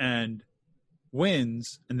and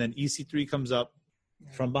wins, and then EC3 comes up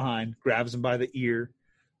from behind, grabs him by the ear,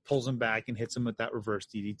 pulls him back, and hits him with that reverse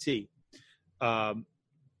DDT. All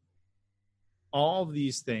of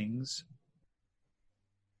these things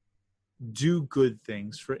do good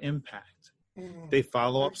things for Impact. They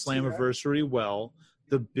follow up Slammiversary well.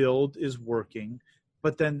 The build is working,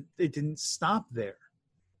 but then it didn't stop there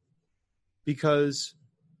because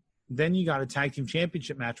then you got a tag team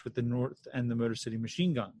championship match with the North and the Motor City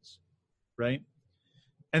Machine Guns, right?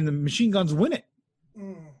 And the Machine Guns win it.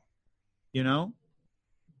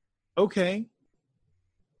 Okay,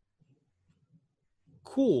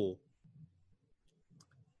 cool.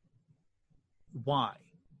 Why?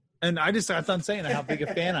 And I just got done saying how big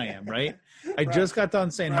a fan I am, right? I just got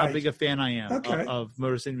done saying how big a fan I am of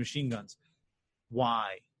Motor City Machine Guns.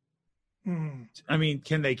 Why? I mean,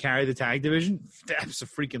 can they carry the tag division?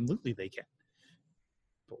 Absolutely they can.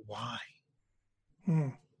 But why?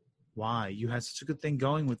 Why? You had such a good thing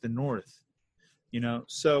going with the North.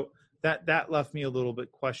 So that left me a little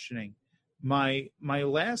bit questioning. My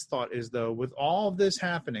last thought is, though, with all of this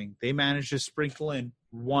happening, they managed to sprinkle in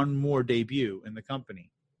one more debut in the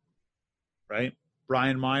company, right?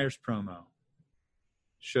 Brian Myers promo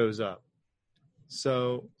shows up.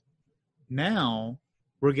 So now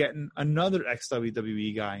we're getting another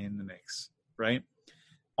ex-WWE guy in the mix, right?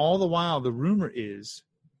 All the while, the rumor is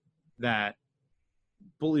that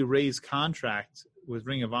Bully Ray's contract with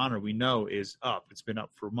Ring of Honor, we know, is up. It's been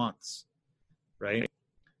up for months, right?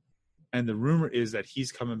 And the rumor is that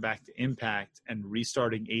he's coming back to Impact and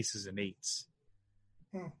restarting Aces and Eights,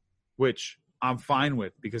 which I'm fine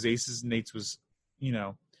with because Aces and Eights was,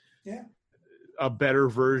 a better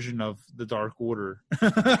version of the Dark Order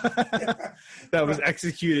that was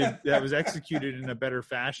executed. That was executed in a better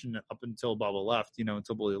fashion up until Bubba left.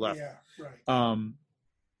 Until Bully left. Yeah, right.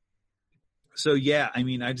 So yeah, I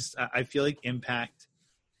mean, I feel like Impact.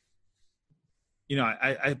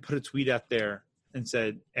 I put a tweet out there and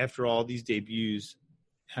said, after all these debuts,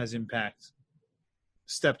 has Impact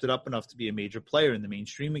stepped it up enough to be a major player in the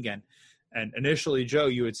mainstream again? And initially, Joe,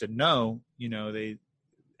 you had said no. They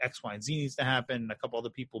X, Y, and Z needs to happen. A couple other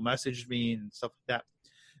people messaged me and stuff like that.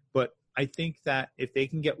 But I think that if they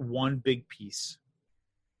can get one big piece,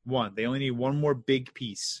 they only need one more big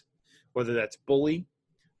piece, whether that's Bully,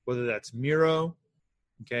 whether that's Miro,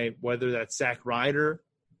 okay, whether that's Zack Ryder.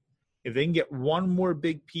 If they can get one more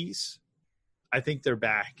big piece, I think they're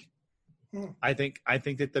back. I think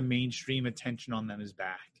that the mainstream attention on them is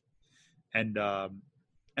back, and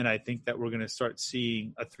I think that we're going to start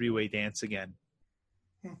seeing a three-way dance again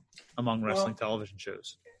among wrestling television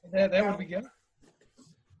shows. That would be good.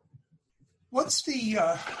 What's the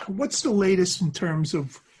latest in terms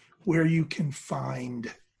of where you can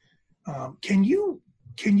find? Can you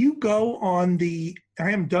go on the?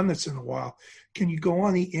 I haven't done this in a while. Can you go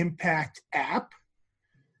on the Impact app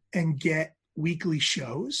and get weekly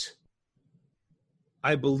shows?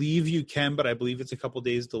 I believe you can, but I believe it's a couple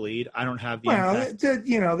days delayed. I don't have the. Well,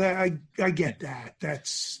 I get that.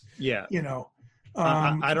 That's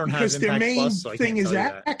I don't have because their Impact main Plus, so I thing can't is tell you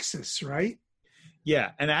that. access, right?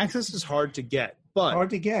 Yeah, and access is hard to get, but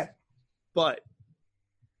Hard to get. But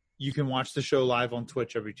you can watch the show live on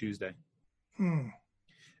Twitch every Tuesday.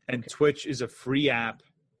 And Twitch is a free app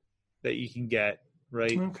that you can get,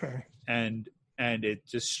 right? Okay. And it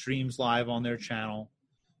just streams live on their channel.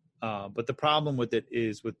 But the problem with it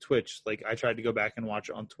is with Twitch, like I tried to go back and watch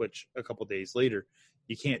it on Twitch a couple days later.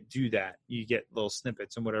 You can't do that. You get little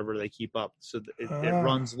snippets and whatever they keep up. So it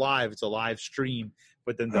runs live. It's a live stream,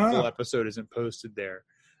 but then the full episode isn't posted there.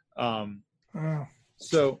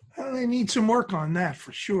 So they need some work on that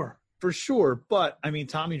for sure. For sure. But I mean,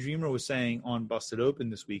 Tommy Dreamer was saying on Busted Open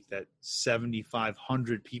this week that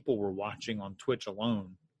 7,500 people were watching on Twitch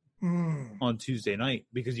alone on Tuesday night,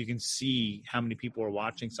 because you can see how many people are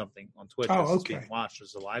watching something on Twitch as it's being watched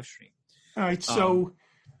as a live stream. All right. So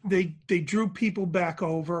they drew people back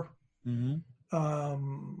over.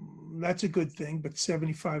 That's a good thing, but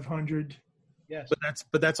 7,500. Yes.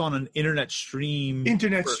 But that's on an internet stream.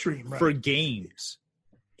 Right. For games.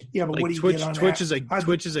 Yeah, but like what do you Twitch? get on Twitch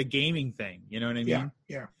that? is a gaming thing. You know what I mean?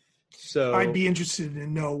 Yeah. So I'd be interested to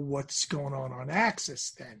know what's going on Access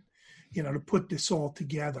then. To put this all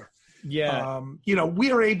together. Yeah.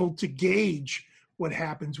 We are able to gauge what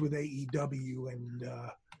happens with AEW and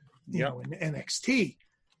and NXT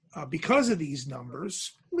because of these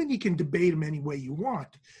numbers. I mean, you can debate them any way you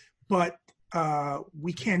want, but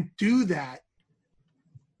we can't do that,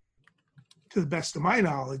 to the best of my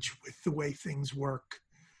knowledge, with the way things work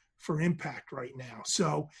for Impact right now.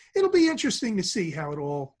 So it'll be interesting to see how it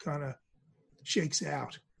all kind of shakes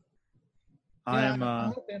out. I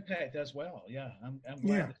hope Impact does well. Yeah, I'm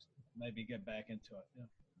glad to maybe get back into it. Yeah.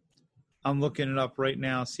 I'm looking it up right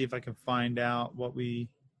now, see if I can find out what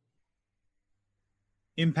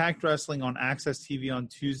Impact Wrestling on Access TV on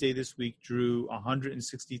Tuesday this week drew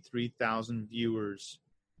 163,000 viewers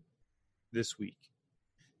this week.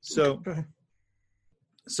 So,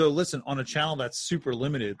 So listen, on a channel that's super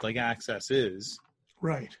limited, like Access is,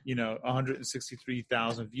 right?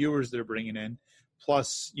 163,000 viewers they're bringing in,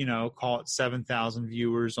 plus call it 7,000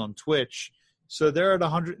 viewers on Twitch, so they're at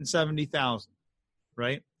 170,000,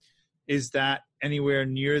 right? Is that anywhere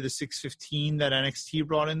near the 615 that NXT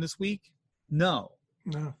brought in this week? No.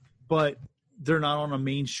 But they're not on a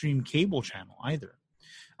mainstream cable channel either.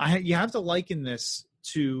 You have to liken this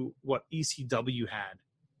to what ECW had,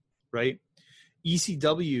 right?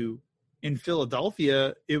 ECW in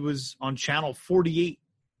Philadelphia, it was on channel 48.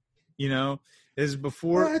 Is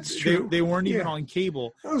before they weren't even on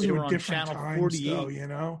cable. Those they were on different channel times, 48.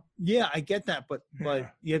 though, Yeah, I get that, but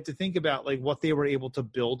you have to think about like what they were able to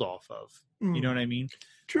build off of. You know what I mean?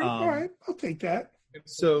 True. All right, I'll take that.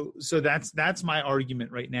 So that's my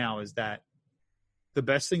argument right now, is that the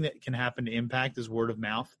best thing that can happen to Impact is word of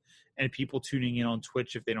mouth and people tuning in on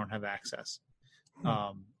Twitch if they don't have access.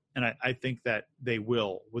 And I think that they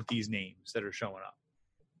will with these names that are showing up.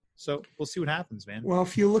 So we'll see what happens, man. Well,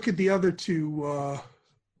 if you look at the other two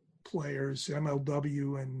players,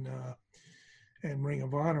 MLW and Ring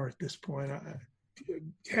of Honor at this point,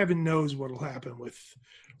 heaven knows what will happen with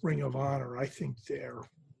Ring of Honor. I think they're,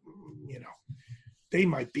 they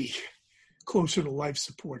might be closer to life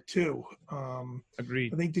support too.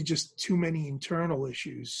 Agreed. I think there's just too many internal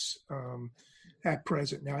issues at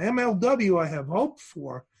present. Now, MLW I have hope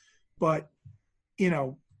for, but,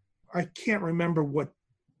 I can't remember what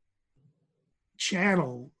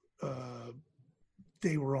channel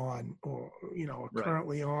they were on or,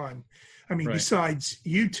 currently on. I mean, besides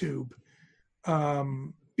YouTube,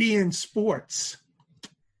 beIN Sports,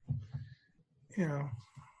 I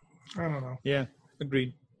don't know. Yeah,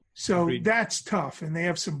 agreed. So that's tough, and they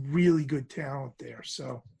have some really good talent there.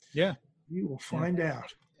 So yeah, you will find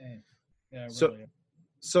out. Yeah, really.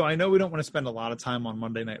 So I know we don't want to spend a lot of time on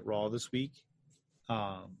Monday Night Raw this week,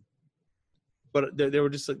 but there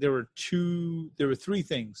were three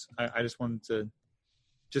things I just wanted to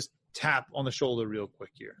just tap on the shoulder real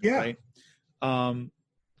quick here. Yeah. Right.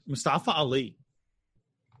 Mustafa Ali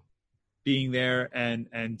being there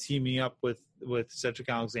and teaming up with Cedric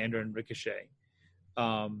Alexander and Ricochet.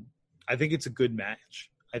 I think it's a good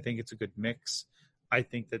match. I think it's a good mix. I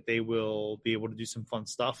think that they will be able to do some fun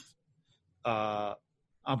stuff.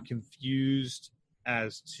 I'm confused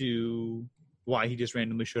as to why he just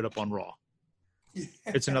randomly showed up on Raw.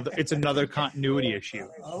 It's another continuity issue.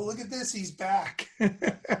 Oh, look at this. He's back.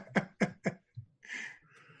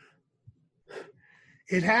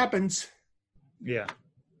 It happens. Yeah.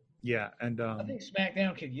 Yeah. And I think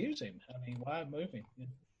SmackDown could use him. I mean, why move him?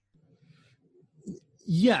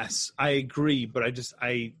 Yes, I agree, but I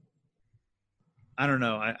don't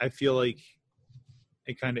know. I feel like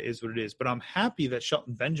it kind of is what it is. But I'm happy that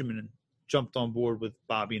Shelton Benjamin jumped on board with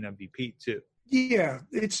Bobby and MVP too. Yeah,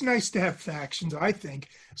 it's nice to have factions, I think,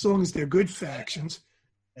 as long as they're good factions.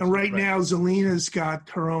 And right now, Zelina's got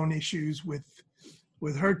her own issues with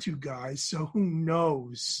her two guys, so who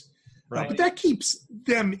knows? Right. But that keeps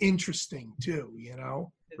them interesting too, you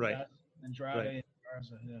know? Right. Andrade Right. and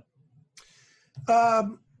Garza, yeah.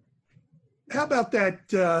 How about that?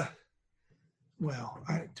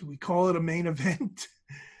 Do we call it a main event?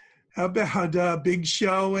 How about Big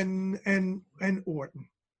Show and Orton?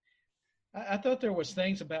 I thought there was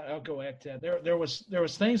things about. I'll go ahead, Ted. There was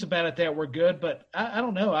things about it that were good, but I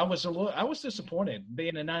don't know. I was disappointed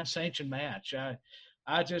being a non-sanctioned match.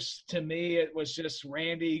 I just, to me, it was just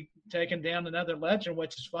Randy taking down another legend,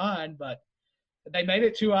 which is fine, but they made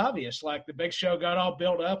it too obvious. Like the Big Show got all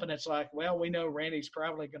built up, and it's like, well, we know Randy's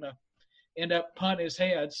probably going to end up punting his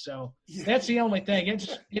head. So that's the only thing. It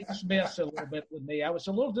just missed a little bit with me. I was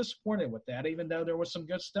a little disappointed with that, even though there was some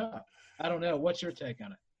good stuff. I don't know. What's your take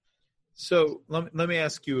on it? So let me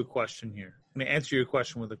ask you a question here. I'm going to answer your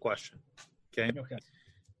question with a question. Okay.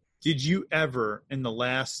 Did you ever, in the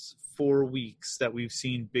last 4 weeks that we've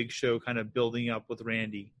seen Big Show kind of building up with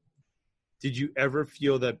Randy, did you ever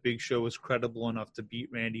feel that Big Show was credible enough to beat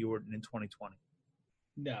Randy Orton in 2020?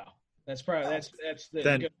 No, that's probably that's the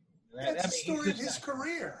then, good. That's the story of his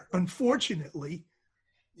career. Unfortunately,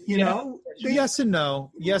 you know. Yes and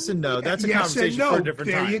no. Yes and no. That's a yes conversation no. for a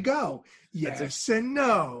different time. There you go. Yes and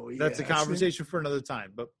no. That's a conversation for another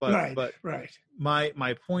time. But right.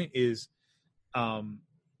 My point is, none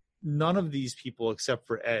of these people except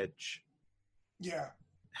for Edge,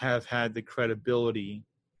 have had the credibility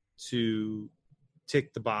to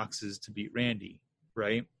tick the boxes to beat Randy,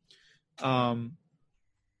 right?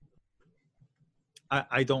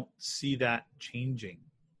 I don't see that changing.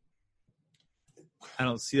 I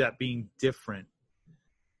don't see that being different.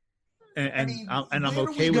 And I'm okay with it. Where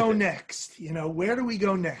do we go next? You know, where do we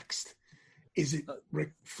go next? Is it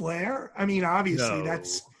Ric Flair? I mean, obviously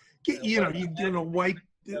that's, you're going to wipe,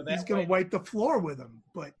 he's going to wipe the floor with him,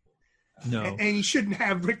 but no. And he shouldn't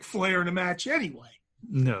have Ric Flair in a match anyway.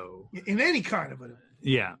 No. In any kind of a.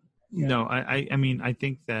 Yeah. No, I mean, I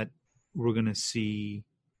think that we're going to see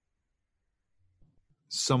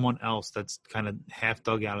someone else that's kind of half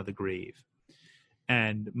dug out of the grave.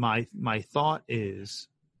 And my thought is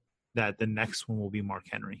that the next one will be Mark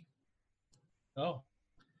Henry. Oh.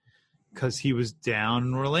 Because he was down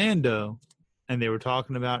in Orlando, and they were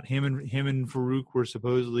talking about him and Farouk were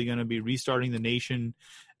supposedly going to be restarting the nation,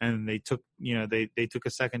 and they took they took a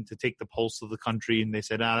second to take the pulse of the country, and they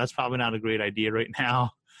said, that's probably not a great idea right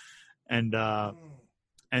now. And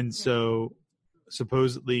so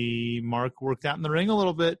supposedly Mark worked out in the ring a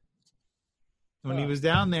little bit when he was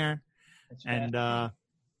down there. And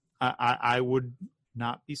I would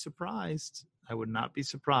not be surprised. I would not be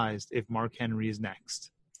surprised if Mark Henry is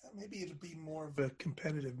next. Maybe it'll be more of a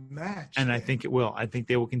competitive match. And I think it will. I think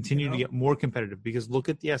they will continue to get more competitive because look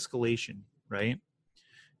at the escalation, right?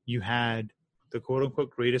 You had the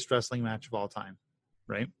quote-unquote greatest wrestling match of all time,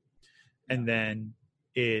 right? And then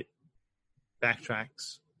it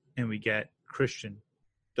backtracks and we get Christian.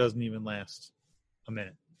 Doesn't even last a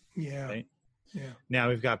minute. Yeah. Right? Yeah. Now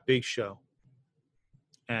we've got Big Show.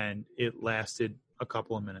 And it lasted a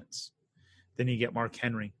couple of minutes. Then you get Mark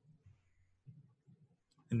Henry.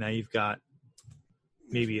 And now you've got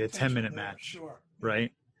maybe a 10-minute match,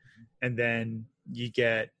 right? And then you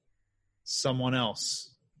get someone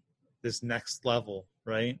else, this next level,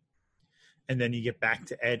 right? And then you get back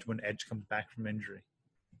to Edge when Edge comes back from injury.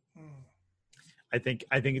 I think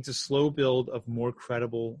it's a slow build of more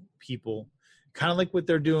credible people, kind of like what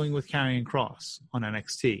they're doing with Karrion Kross on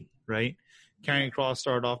NXT, right? Karrion Kross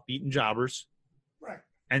started off beating jobbers. Right.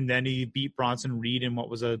 And then he beat Bronson Reed in what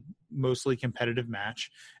was a mostly competitive match.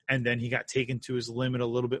 And then he got taken to his limit a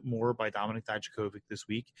little bit more by Dominik Dijakovic this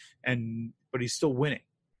week. But he's still winning.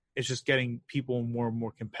 It's just getting people more and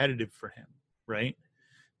more competitive for him, right?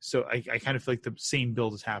 So I kind of feel like the same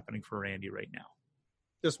build is happening for Randy right now.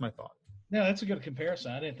 Just my thought. No, that's a good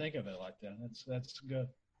comparison. I didn't think of it like that. That's good.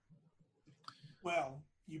 Well,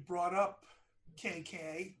 you brought up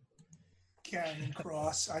KK. Karrion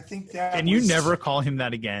Kross. I think that. Can you never call him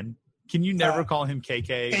that again? Can you never call him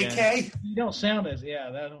KK again? KK? You don't sound as You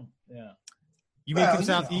make him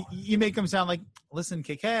sound. You make him sound like, listen,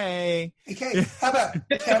 KK. Hey, how about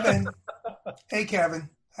Kevin? Hey, Kevin,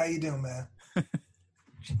 how you doing, man?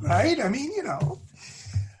 Right? I mean, All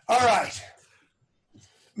right,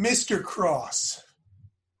 Mr. Kross.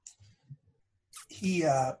 He.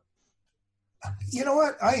 You know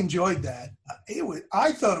what? I enjoyed that.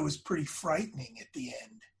 I thought it was pretty frightening at the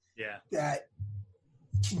end. Yeah. That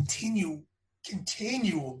continual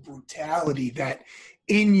brutality, that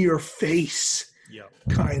in your face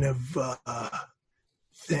kind of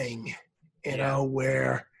thing, you know,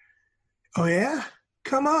 where, oh yeah,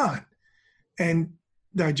 come on. And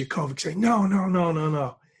Dijakovic saying,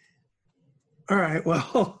 no. All right,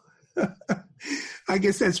 well, I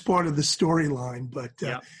guess that's part of the storyline, but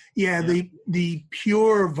the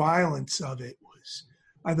pure violence of it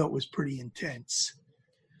I thought was pretty intense.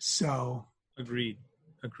 So Agreed.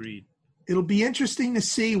 It'll be interesting to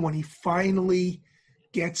see when he finally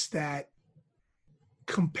gets that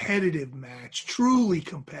competitive match, truly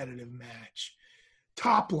competitive match,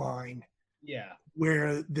 top line. Yeah.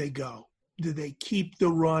 Where they go. Do they keep the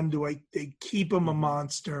run? They keep him a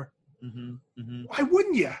monster? Why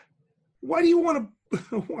wouldn't you? Why do you want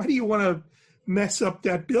to mess up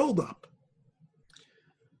that buildup?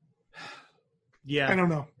 Yeah. I don't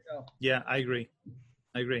know. Yeah, I agree.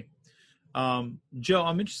 Joe,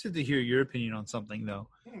 I'm interested to hear your opinion on something, though.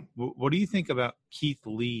 What do you think about Keith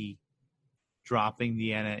Lee dropping the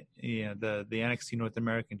NXT North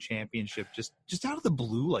American Championship just out of the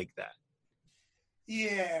blue like that?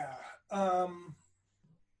 Yeah.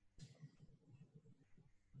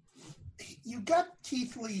 You got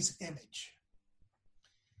Keith Lee's image.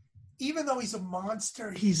 Even though he's a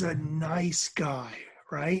monster, he's a nice guy,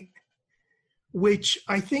 right? Which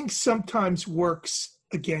I think sometimes works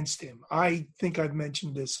against him. I think I've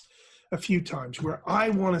mentioned this a few times, where I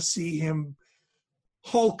want to see him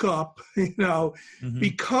Hulk up,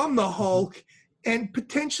 become the Hulk and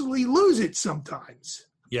potentially lose it sometimes.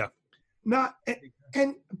 Yeah.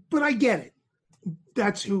 But I get it.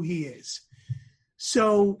 That's who he is.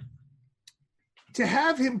 So to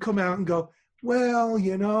have him come out and go, well,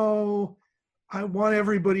 I want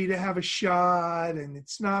everybody to have a shot and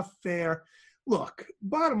it's not fair. Look,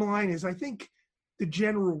 bottom line is, I think the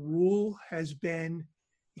general rule has been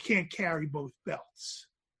you can't carry both belts.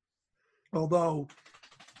 Although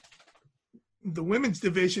the women's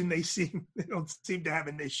division, they don't seem to have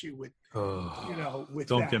an issue with, with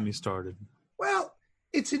don't that. Get me started. Well,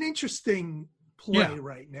 it's an interesting play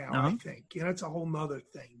right now, I think. It's a whole nother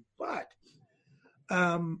thing. But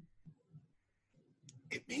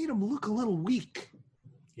it made him look a little weak.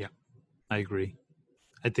 Yeah, I agree.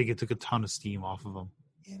 I think it took a ton of steam off of him.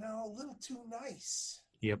 A little too nice.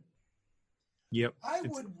 Yep. I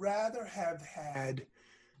would rather have had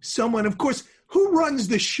someone, of course, who runs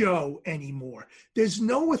the show anymore? There's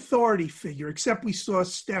no authority figure, except we saw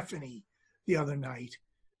Stephanie the other night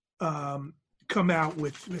come out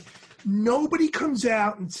with. Nobody comes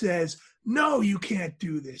out and says, no, you can't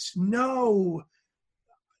do this. No,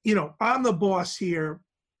 I'm the boss here.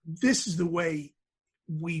 This is the way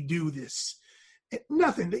we do this.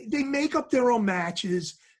 Nothing. They make up their own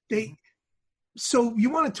matches. So you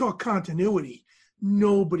want to talk continuity?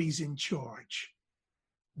 Nobody's in charge.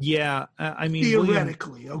 Yeah, I mean,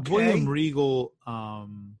 theoretically, William Regal. I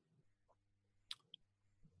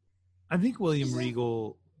think William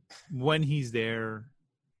Regal, when he's there,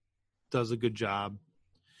 does a good job,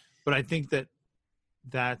 but I think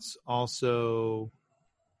that's also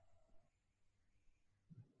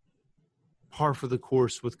par for the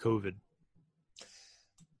course with COVID.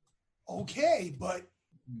 Okay, but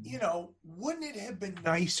wouldn't it have been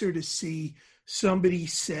nicer to see somebody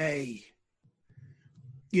say,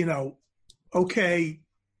 okay,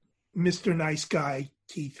 Mr. Nice Guy,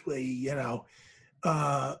 Keith Lee, you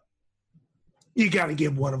got to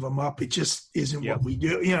give one of them up. It just isn't what we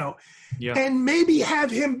do, and maybe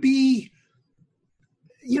have him be,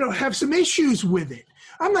 have some issues with it.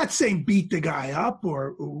 I'm not saying beat the guy up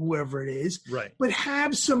or whoever it is, right? But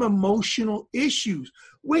have some emotional issues.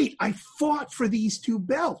 Wait, I fought for these two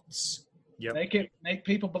belts. Yep. Make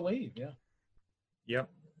people believe. Yeah.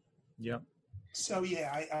 Yep. So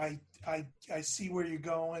I see where you're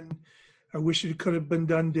going. I wish it could have been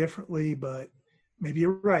done differently, but maybe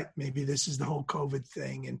you're right. Maybe this is the whole COVID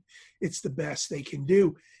thing, and it's the best they can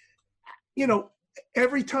do.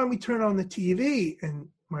 Every time we turn on the TV and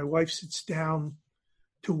my wife sits down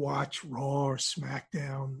to watch Raw or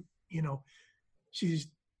SmackDown, she's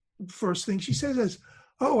first thing she says is,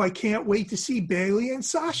 "Oh, I can't wait to see Bayley and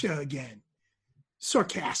Sasha again."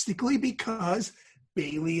 Sarcastically, because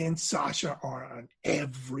Bayley and Sasha are on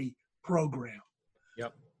every program.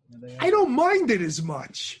 Yep. I don't mind it as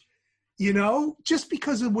much, just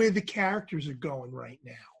because of where the characters are going right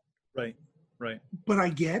now. Right. But I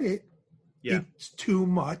get it. Yeah. It's too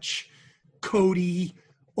much. Cody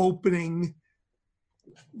opening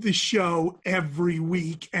the show every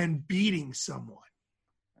week and beating someone.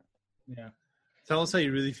 Yeah. Tell us how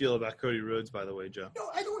you really feel about Cody Rhodes, by the way, Joe. No,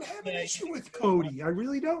 I don't have an issue with Cody. I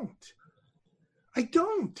really don't. I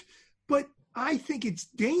don't. But I think it's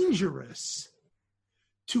dangerous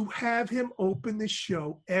to have him open the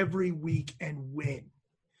show every week and win.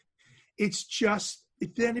 It's just,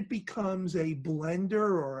 then it becomes a blender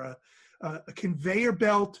or a conveyor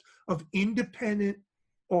belt of independent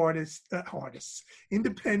artists,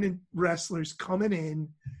 independent wrestlers coming in,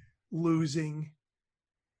 losing.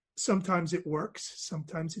 Sometimes it works,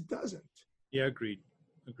 sometimes it doesn't. Yeah, agreed.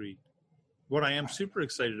 What I am super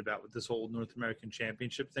excited about with this whole North American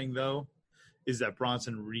Championship thing, though, is that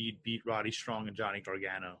Bronson Reed beat Roddy Strong and Johnny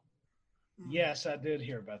Gargano. Yes, I did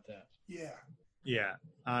hear about that. Yeah,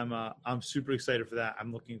 I'm super excited for that.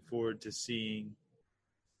 I'm looking forward to seeing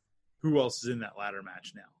who else is in that ladder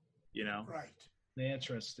match now. You know, right? The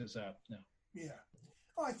interest is up now. Yeah,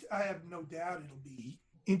 I have no doubt it'll be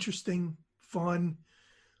interesting, fun,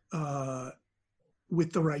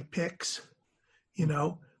 with the right picks. You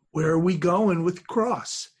know, where are we going with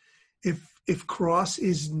Cross? If Cross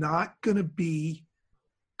is not going to beat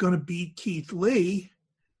Keith Lee,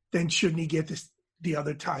 then shouldn't he get the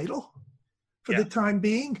other title for the time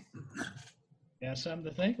being? Yeah, something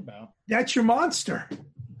to think about. That's your monster.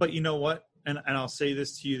 But you know what? And I'll say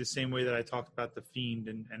this to you the same way that I talked about The Fiend,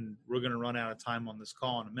 and we're going to run out of time on this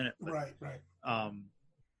call in a minute. But, right.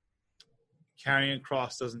 Karrion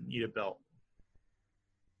Kross doesn't need a belt.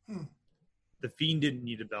 The Fiend didn't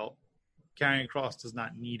need a belt. Karrion Kross does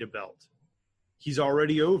not need a belt. He's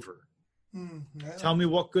already over. Tell me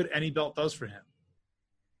what good any belt does for him.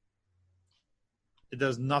 It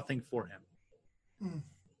does nothing for him.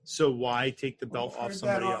 So why take the belt off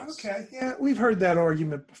somebody else? Okay, yeah, we've heard that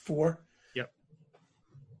argument before. Yep.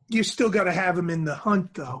 You still got to have him in the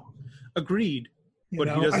hunt, though. Agreed. But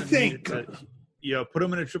he doesn't need to, put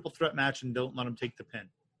him in a triple threat match and don't let him take the pin.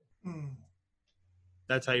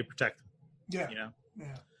 That's how you protect him. Yeah. You know?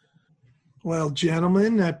 Yeah. Well,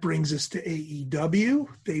 gentlemen, that brings us to AEW.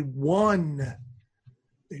 They won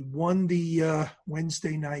the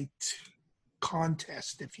Wednesday night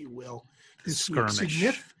contest, if you will. This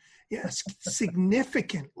skirmish. Yes,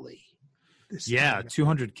 significantly. Yeah,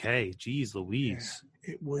 $200K. Jeez Louise.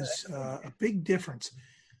 Yeah, it was a big difference.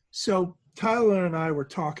 So Tyler and I were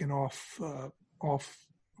talking off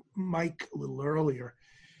mic a little earlier,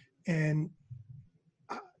 and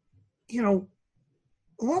a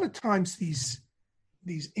lot of times these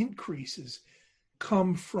increases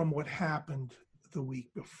come from what happened the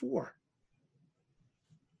week before.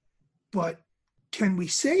 But can we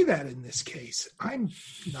say that in this case? I'm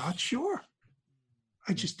not sure.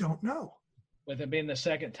 I just don't know. With it being the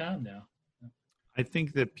second time now. I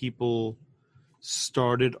think that people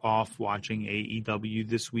started off watching AEW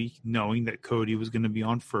this week knowing that Cody was going to be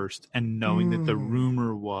on first and knowing that the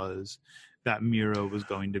rumor was that Miro was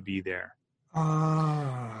going to be there.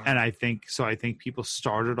 And I think people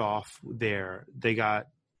started off there.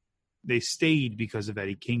 They stayed because of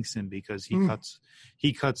Eddie Kingston, because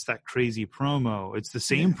he cuts that crazy promo. It's the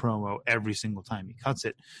same promo every single time he cuts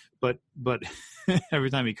it, but every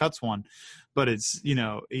time he cuts one, but it's,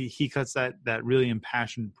 he cuts that really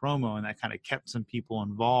impassioned promo, and that kind of kept some people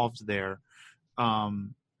involved there.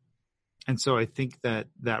 And so I think that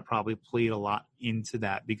probably played a lot into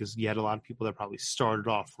that, because you had a lot of people that probably started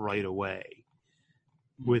off right away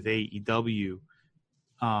with AEW.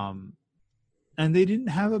 And they didn't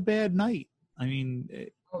have a bad night. I mean,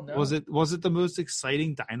 was it the most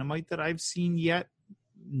exciting Dynamite that I've seen yet?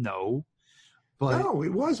 No. No,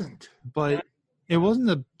 it wasn't. But it wasn't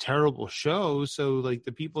a terrible show. So, like,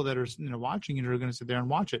 the people that are watching it are going to sit there and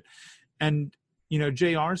watch it. And,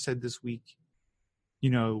 JR said this week,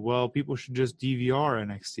 well, people should just DVR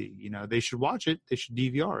NXT. They should watch it. They should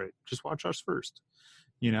DVR it. Just watch us first,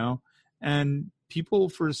 And people,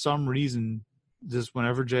 for some reason, just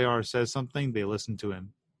whenever JR says something, they listen to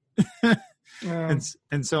him.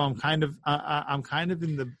 And so I'm kind of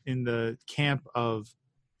in the camp of,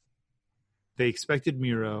 they expected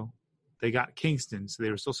Miro, they got Kingston, so they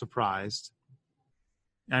were still surprised.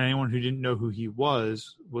 And anyone who didn't know who he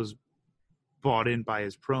was bought in by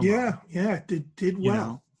his promo. Yeah, did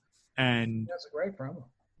well. And that's a great promo.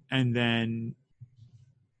 And then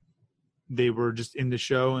they were just in the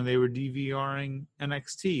show and they were DVRing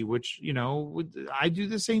NXT, which, I do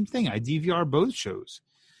the same thing. I DVR both shows.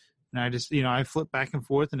 And I just, I flip back and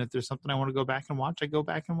forth. And if there's something I want to go back and watch, I go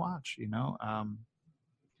back and watch,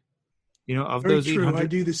 of Very those true. 800. I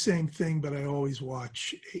do the same thing, but I always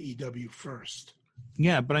watch AEW first.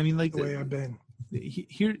 Yeah, but I mean, like the way I've been.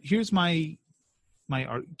 Here's my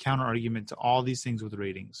counter argument to all these things with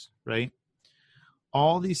ratings, right?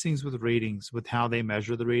 All these things with ratings, with how they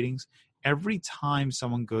measure the ratings, every time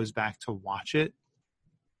someone goes back to watch it,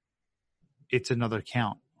 it's another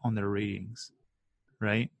count on their ratings.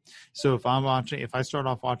 right? So if I start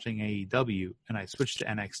off watching AEW and I switch to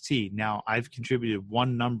NXT, now I've contributed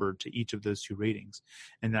one number to each of those two ratings.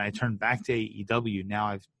 And then I turn back to AEW, now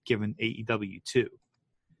I've given AEW 2.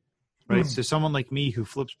 Right? So someone like me who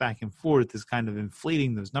flips back and forth is kind of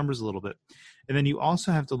inflating those numbers a little bit. And then you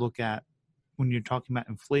also have to look at, when you're talking about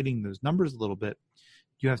inflating those numbers a little bit,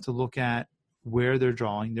 you have to look at where they're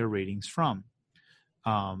drawing their ratings from.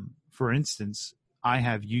 For instance, I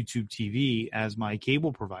have YouTube TV as my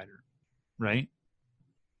cable provider, right?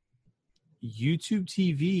 YouTube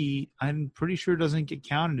TV, I'm pretty sure doesn't get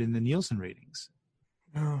counted in the Nielsen ratings.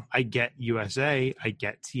 No. I get USA, I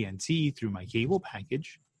get TNT through my cable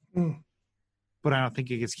package. But I don't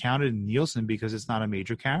think it gets counted in Nielsen because it's not a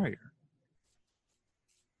major carrier.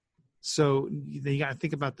 So you got to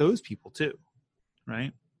think about those people too,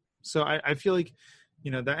 right? So I feel like,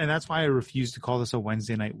 and that's why I refuse to call this a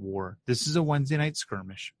Wednesday night war. This is a Wednesday night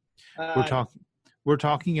skirmish. We're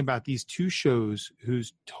talking about these two shows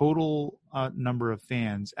whose total number of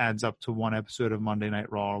fans adds up to one episode of Monday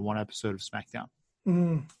Night Raw or one episode of SmackDown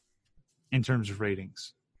in terms of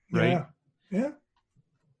ratings, right?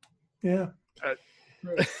 Yeah.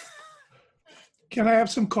 Can I have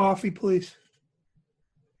some coffee, please?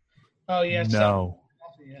 Oh yeah. No.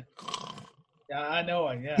 Yeah, I know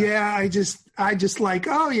it. Yeah. Yeah, I just like.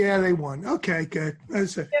 Oh yeah, they won. Okay, good.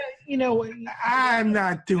 That's it. Yeah, I'm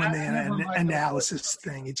not doing the analysis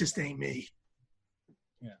thing. It just ain't me.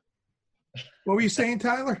 Yeah. What were you saying,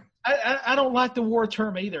 Tyler? I don't like the war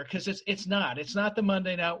term either because it's not the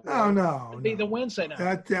Monday night war. Oh no, it'd be the Wednesday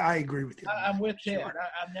night. I agree with you. I'm with Ted. Sure.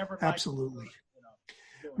 I've never absolutely.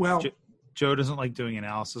 Well, Joe doesn't like doing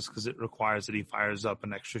analysis because it requires that he fires up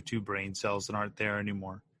an extra 2 brain cells that aren't there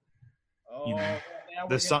anymore. Oh,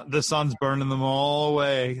 the sun's burning them all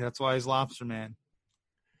away. That's why he's lobster man.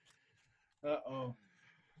 Uh-oh.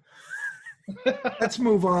 Let's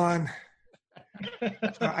move on.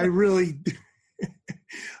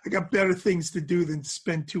 I got better things to do than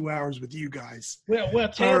spend 2 hours with you guys. Well,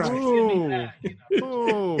 Ted's right.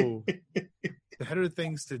 Better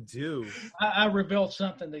things to do. I revealed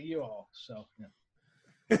something to you all, so.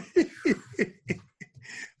 Yeah.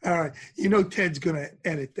 All right. Ted's going to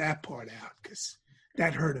edit that part out because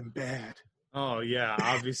that hurt him bad. Oh, yeah,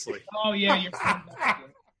 obviously. Oh, yeah. You're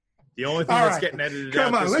the only thing that's getting edited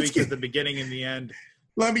out this week is the beginning and the end.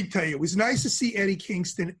 Let me tell you, it was nice to see Eddie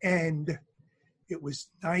Kingston, and it was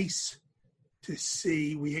nice to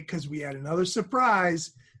see, because we had another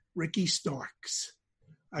surprise, Ricky Starks.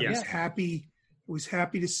 I was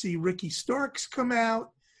happy to see Ricky Starks come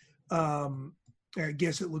out. I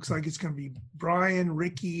guess it looks like it's going to be Brian,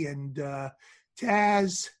 Ricky, and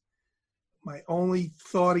Taz. My only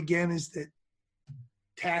thought again is that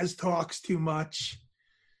Taz talks too much.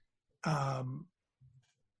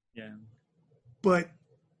 But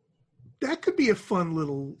that could be a fun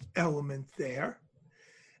little element there.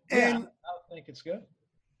 And I think it's good.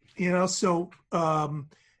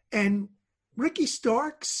 And Ricky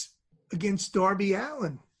Starks against Darby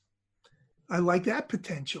Allin. I like that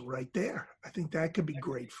potential right there. I think that could be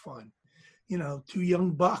great fun. 2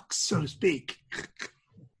 young bucks, so to speak.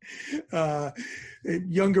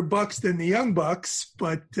 Younger bucks than the young bucks,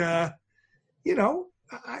 but, I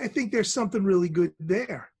think there's something really good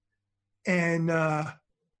there. And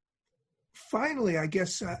finally, I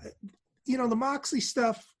guess, the Moxley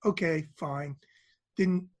stuff, okay, fine.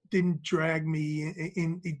 Didn't drag me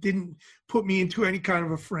in. It didn't put me into any kind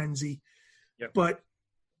of a frenzy. Yep. But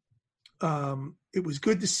it was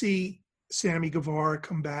good to see Sammy Guevara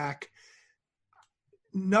come back.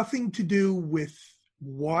 Nothing to do with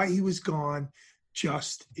why he was gone.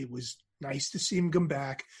 Just it was nice to see him come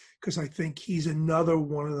back because I think he's another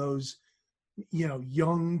one of those,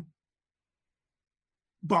 young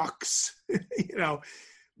bucks,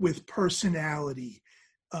 with personality.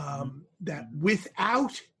 That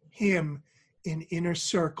without him in Inner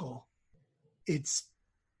Circle, it's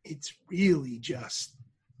really just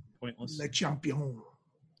pointless. Le champion.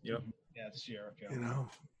 Yep. Yeah, it's Jericho.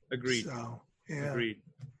 Agreed. So, yeah. Agreed.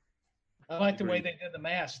 I like the way they did the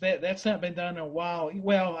mask. That's not been done in a while.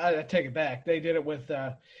 Well, I take it back. They did it with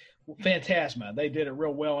Phantasma. They did it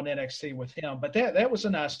real well in NXT with him. But that was a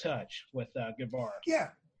nice touch with Guevara. Yeah.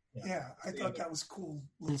 I thought that was a cool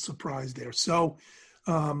little surprise there. So,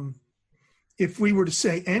 if we were to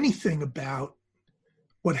say anything about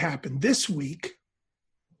what happened this week,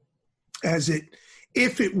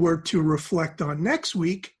 if it were to reflect on next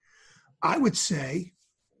week, I would say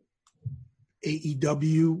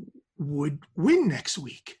AEW would win next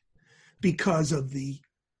week because of the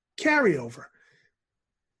carryover.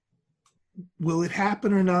 Will it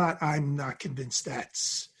happen or not? I'm not convinced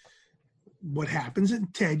that's what happens.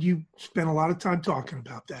 And Ted, you spent a lot of time talking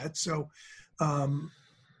about that. So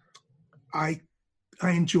I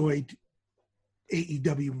enjoyed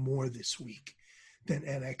AEW more this week than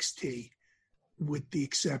NXT, with the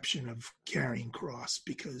exception of Karrion Kross,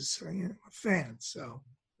 because I'm a fan. So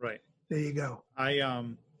right there you go.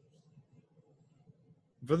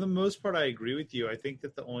 For the most part, I agree with you. I think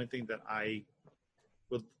that the only thing that I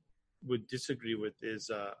would disagree with is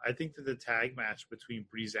I think that the tag match between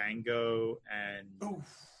Breezango and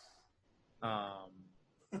I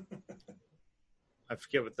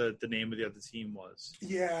forget what the name of the other team was.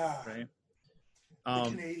 Yeah. Right. The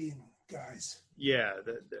Canadian guys. Yeah.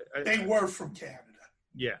 They were from Canada.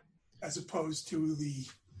 Yeah. As opposed to the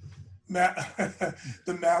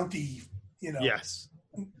Mountie, Yes.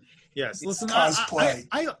 Yes. Listen, cosplay.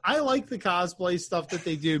 I like the cosplay stuff that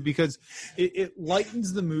they do because it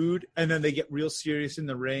lightens the mood, and then they get real serious in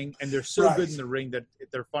the ring, and they're so good in the ring that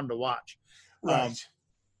they're fun to watch. Right.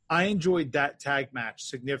 I enjoyed that tag match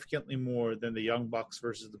significantly more than the Young Bucks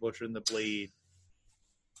versus the Butcher and the Blade.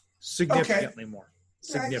 Significantly more.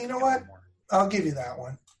 Significantly you know what? More. I'll give you that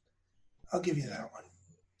one.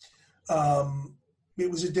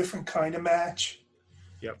 It was a different kind of match.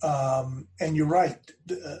 Yep. And you're right.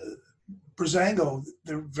 Breezango,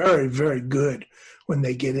 they're very, very good when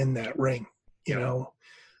they get in that ring. I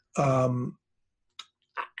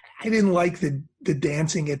didn't like the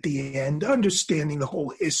dancing at the end. Understanding the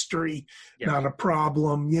whole history, not a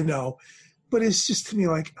problem, But it's just to me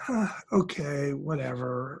like, okay,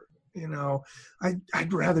 whatever.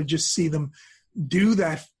 I'd rather just see them do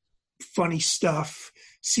that funny stuff,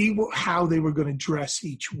 see how they were going to dress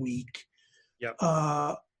each week. Yep.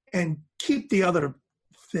 And keep the other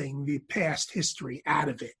thing, the past history, out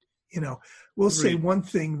of it. We'll say one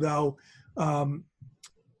thing though.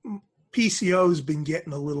 PCO's been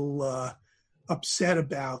getting a little upset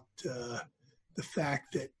about the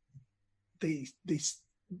fact that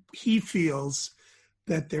he feels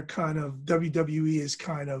that they're kind of WWE is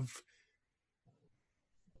kind of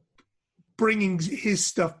bringing his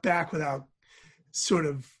stuff back without sort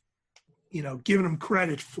of giving him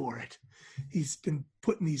credit for it. He's been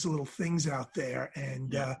putting these little things out there,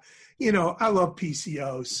 and I love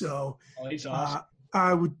PCO, so he's awesome.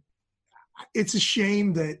 It's a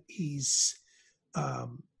shame that he's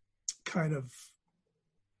kind of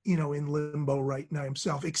in limbo right now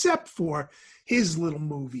himself, except for his little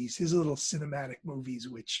movies, his little cinematic movies,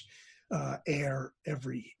 which air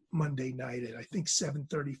every Monday night at I think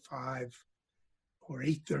 7:35 or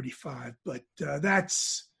 8:35. But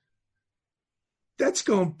that's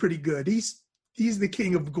going pretty good. He's the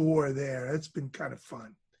king of gore there. That's been kind of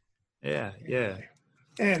fun. Yeah.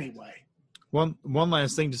 Anyway. One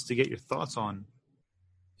last thing just to get your thoughts on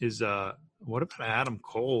is what about Adam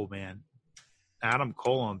Cole, man? Adam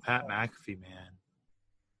Cole and Pat McAfee, man.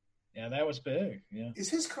 Yeah, that was big. Yeah. Is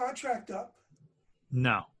his contract up?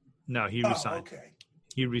 No, he resigned. Okay.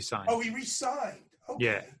 He resigned. Oh, he resigned.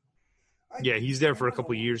 Okay. Yeah, he's there for a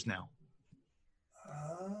couple of years now.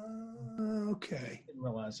 Okay. Didn't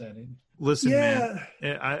realize that either. Listen, man,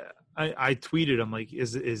 I tweeted, I'm like,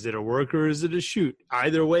 is it a work or is it a shoot?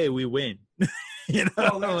 Either way, we win.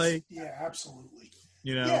 Absolutely.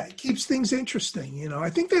 Yeah, it keeps things interesting. I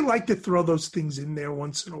think they like to throw those things in there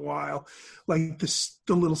once in a while, like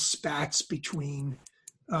the little spats between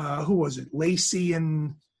who was it, Lacey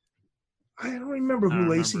and I don't remember who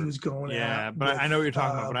Lacey was going at. Yeah, but I know what you're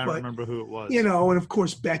talking about, but I don't remember who it was. And of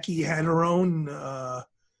course Becky had her own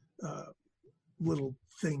little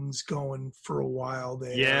things going for a while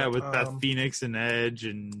there. Yeah, with Beth Phoenix and Edge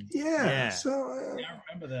and So I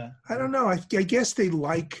remember that. I don't know. I guess they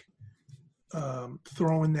like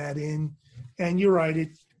throwing that in, and you're right.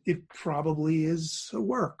 It probably is a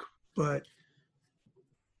work, but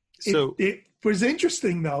it was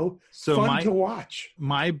interesting though. So fun to watch.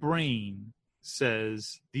 My brain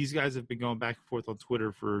says these guys have been going back and forth on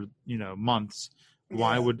Twitter for months.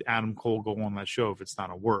 Why would Adam Cole go on that show if it's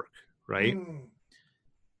not a work, right?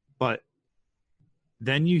 But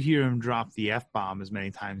then you hear him drop the F-bomb as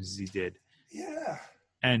many times as he did. Yeah.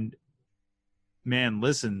 And man,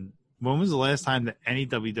 listen, when was the last time that any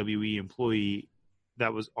WWE employee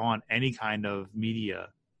that was on any kind of media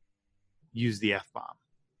used the F-bomb?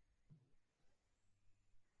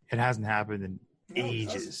 It hasn't happened in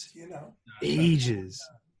ages. Ages.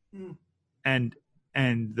 And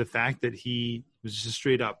the fact that he was just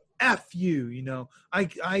straight up, F you,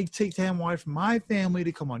 I take time away from my family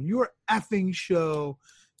to come on your effing show,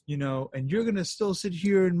 and you're going to still sit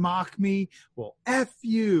here and mock me. Well, F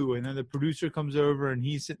you. And then the producer comes over and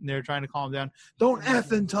he's sitting there trying to calm down. Don't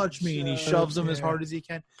effing touch me. And he shoves him as hard as he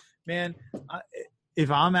can. Man, if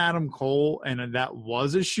I'm Adam Cole and that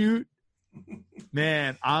was a shoot,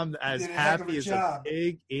 man, I'm as happy as a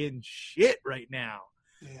pig in shit right now.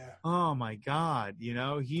 Yeah. Oh my God. You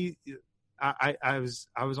know, I was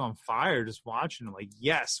on fire just watching him. Like,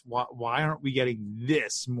 yes, why aren't we getting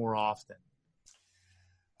this more often?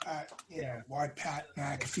 Why Pat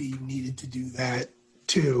McAfee needed to do that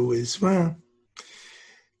too is, well,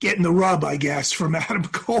 getting the rub, I guess, from Adam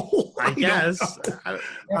Cole. I guess.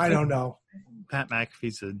 I don't know. Pat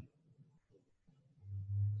McAfee's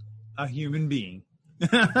a human being.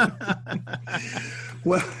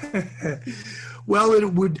 Well,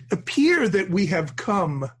 it would appear that we have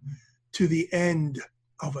come to the end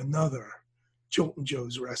of another Joltin'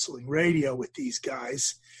 Joe's Wrestling Radio with these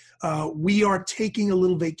guys. We are taking a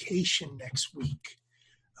little vacation next week.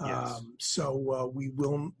 Yes. So we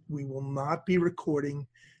will not be recording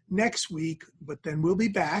next week, but then we'll be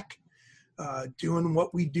back doing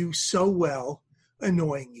what we do so well,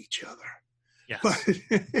 annoying each other. Yes. But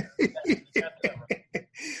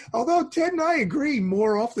although Ted and I agree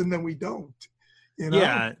more often than we don't. You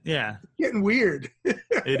know? Yeah. It's getting weird.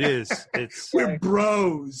 It is. We're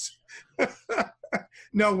bros.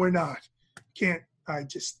 No, we're not.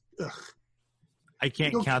 I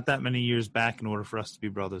can't count that many years back in order for us to be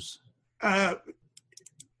brothers.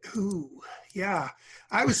 Yeah.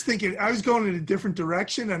 I was thinking, I was going in a different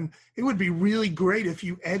direction, and it would be really great if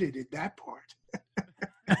you edited that part.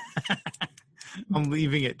 I'm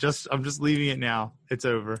leaving it. I'm just leaving it now. It's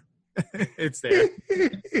over. It's there.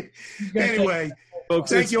 Anyway,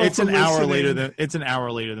 folks, it's an hour later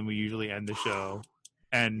than we usually end the show.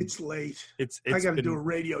 And it's late. I got to do a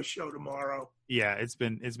radio show tomorrow. Yeah, it's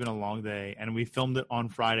been a long day, and we filmed it on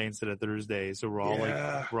Friday instead of Thursday, so we're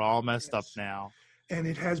all messed up now. And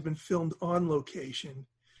it has been filmed on location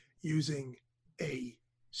using a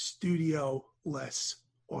studio-less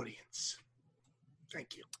audience.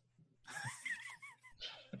 Thank you.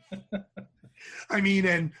 I mean,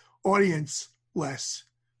 an audience-less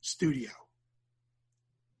studio.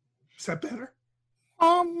 Is that better?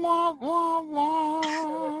 Wah, wah,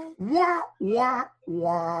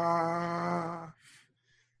 wah.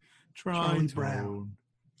 Charlie Brown.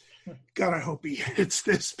 God, I hope he hits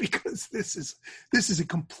this, because this is a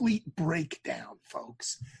complete breakdown,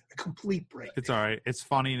 folks. A complete breakdown. It's all right. It's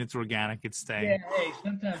funny and it's organic. It's staying. Yeah, hey,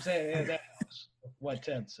 sometimes that helps. What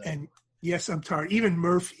Ted said. And yes, I'm tired. Even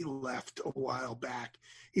Murphy left a while back.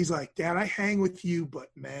 He's like, Dad, I hang with you, but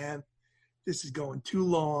man, this is going too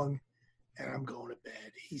long, and I'm going to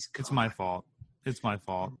bed. It's my fault. It's my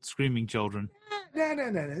fault. Screaming children.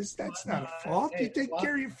 No. That's not a fault. You take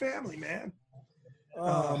care of your family, man.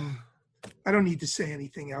 I don't need to say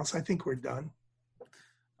anything else. I think we're done.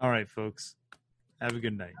 All right, folks. Have a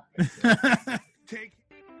good night.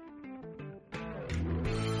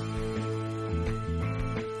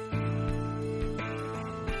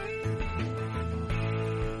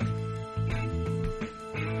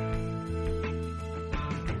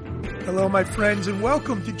 Hello, my friends, and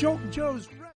welcome to Joltin' Joe's